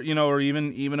 or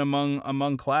even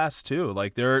among class too.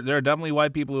 There are definitely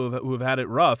white people who have had it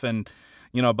rough, and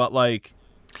but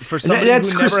for somebody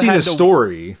that's who Christina's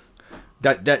story.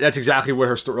 That's exactly what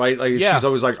her story, right? She's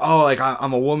always like, oh,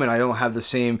 I'm a woman, I don't have the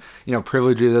same,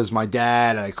 privileges as my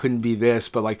dad, and I couldn't be this,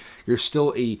 but you're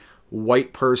still a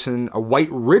white person, a white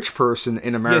rich person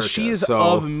in America. Yeah, she is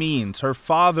of means. Her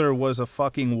father was a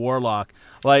fucking warlock.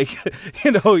 Yeah.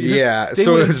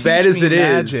 So as bad as it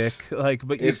magic, is,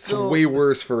 but it's still way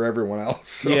worse for everyone else.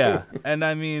 So. Yeah, and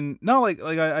I mean, no,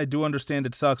 I do understand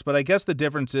it sucks, but I guess the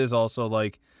difference is also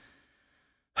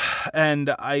and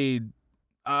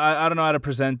I don't know how to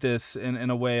present this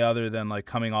in a way other than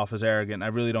coming off as arrogant. I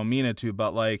really don't mean it to,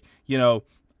 but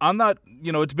I'm not,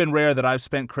 it's been rare that I've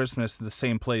spent Christmas in the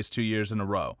same place 2 years in a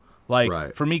row.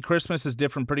 Right. For me, Christmas is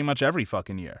different pretty much every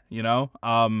fucking year,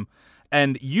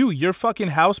 and your fucking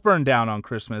house burned down on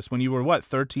Christmas when you were what,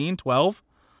 13, 12?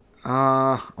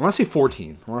 I want to say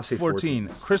 14. 14.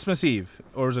 Christmas Eve,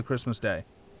 or was it Christmas Day?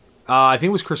 I think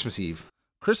it was Christmas Eve.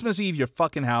 Christmas Eve, your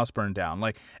fucking house burned down.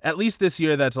 At least this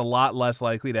year, that's a lot less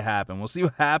likely to happen. We'll see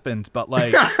what happens, but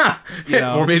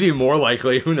or maybe more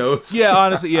likely. Who knows? Yeah,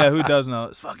 honestly, yeah, who does know?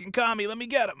 It's fucking commie. Let me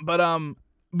get him.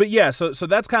 But yeah, so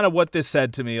that's kind of what this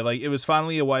said to me. It was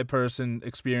finally a white person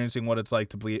experiencing what it's like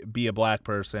to be a black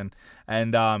person,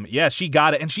 and she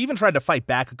got it, and she even tried to fight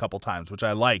back a couple times, which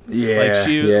I liked.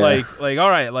 Yeah, all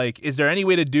right, is there any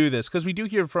way to do this? Because we do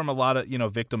hear from a lot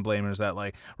of victim blamers that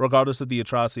regardless of the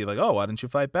atrocity, oh, why didn't you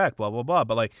fight back? Blah blah blah.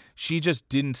 But she just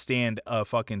didn't stand a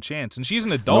fucking chance, and she's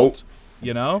an adult.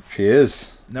 Nope. She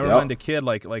is. Never mind a kid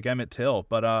like Emmett Till,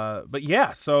 but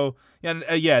yeah. So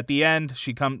at the end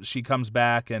she comes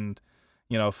back, and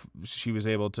she was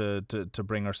able to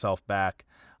bring herself back,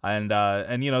 and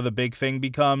the big thing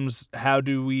becomes, how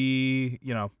do we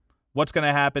what's going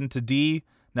to happen to Dee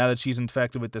now that she's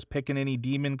infected with this Pickaninny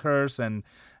demon curse, and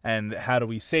how do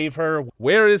we save her?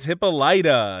 Where is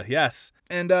Hippolyta? Yes.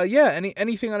 And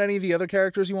anything on any of the other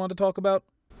characters you want to talk about?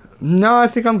 No, I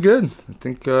think I'm good. I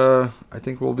think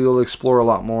we'll be able to explore a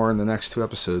lot more in the next 2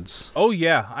 episodes. Oh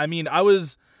yeah, I mean, I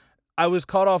was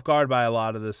caught off guard by a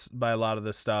lot of this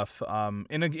stuff.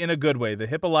 In a good way. The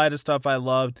Hippolyta stuff I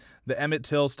loved. The Emmett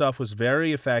Till stuff was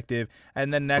very effective.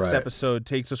 And then next episode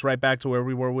takes us right back to where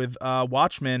we were with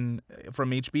Watchmen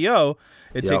from HBO.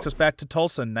 It takes us back to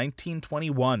Tulsa,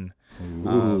 1921.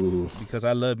 Because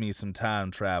I love me some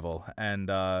time travel. And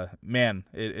man,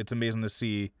 it's amazing to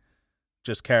see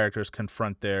just characters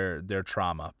confront their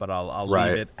trauma, but I'll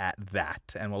leave it at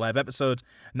that. And we'll have episodes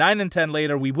 9 and 10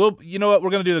 later. We will, you know what?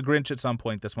 We're going to do the Grinch at some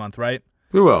point this month, right?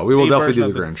 We will. We will definitely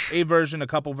do the Grinch. A version, a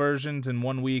couple versions in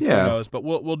 1 week, who knows? But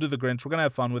we'll do the Grinch. We're going to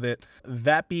have fun with it.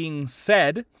 That being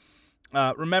said,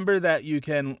 remember that you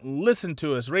can listen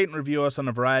to us, rate and review us on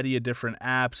a variety of different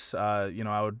apps.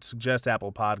 I would suggest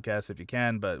Apple Podcasts if you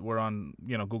can, but we're on,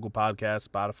 Google Podcasts,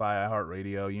 Spotify,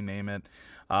 iHeartRadio, you name it.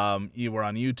 We're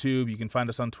on YouTube. You can find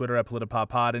us on Twitter at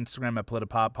PolitiPopPod, Instagram at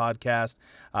PolitiPopPodcast.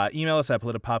 Email us at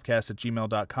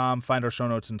politipopcast@gmail.com. Find our show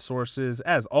notes and sources,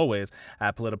 as always,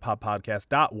 at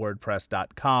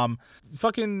politipoppodcast.wordpress.com.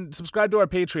 Fucking subscribe to our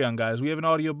Patreon, guys. We have an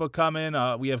audiobook coming.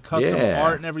 We have custom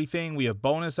art and everything. We have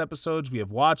bonus episodes. We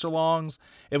have watch-alongs.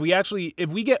 If we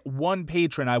get 1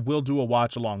 patron, I will do a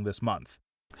watch-along this month.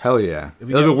 Hell yeah.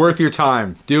 It'll be worth your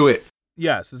time. Do it.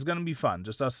 Yes, it's going to be fun.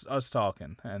 Just us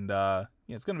talking. And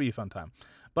it's going to be a fun time.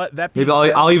 But that being maybe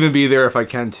said, I'll even be there if I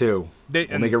can too.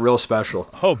 We'll make it real special.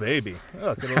 Oh baby.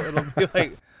 Look, it'll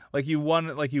be like you won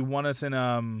us in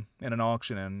an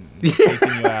auction and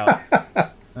taking you out.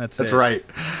 That's right.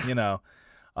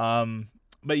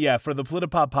 But yeah, for the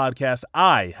Politipop podcast,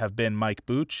 I have been Mike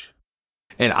Booch.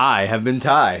 And I have been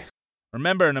Ty.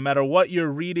 Remember, no matter what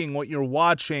you're reading, what you're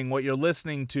watching, what you're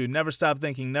listening to, never stop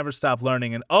thinking, never stop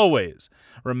learning, and always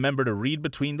remember to read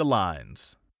between the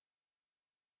lines.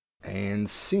 And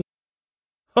see.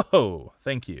 Oh,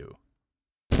 thank you.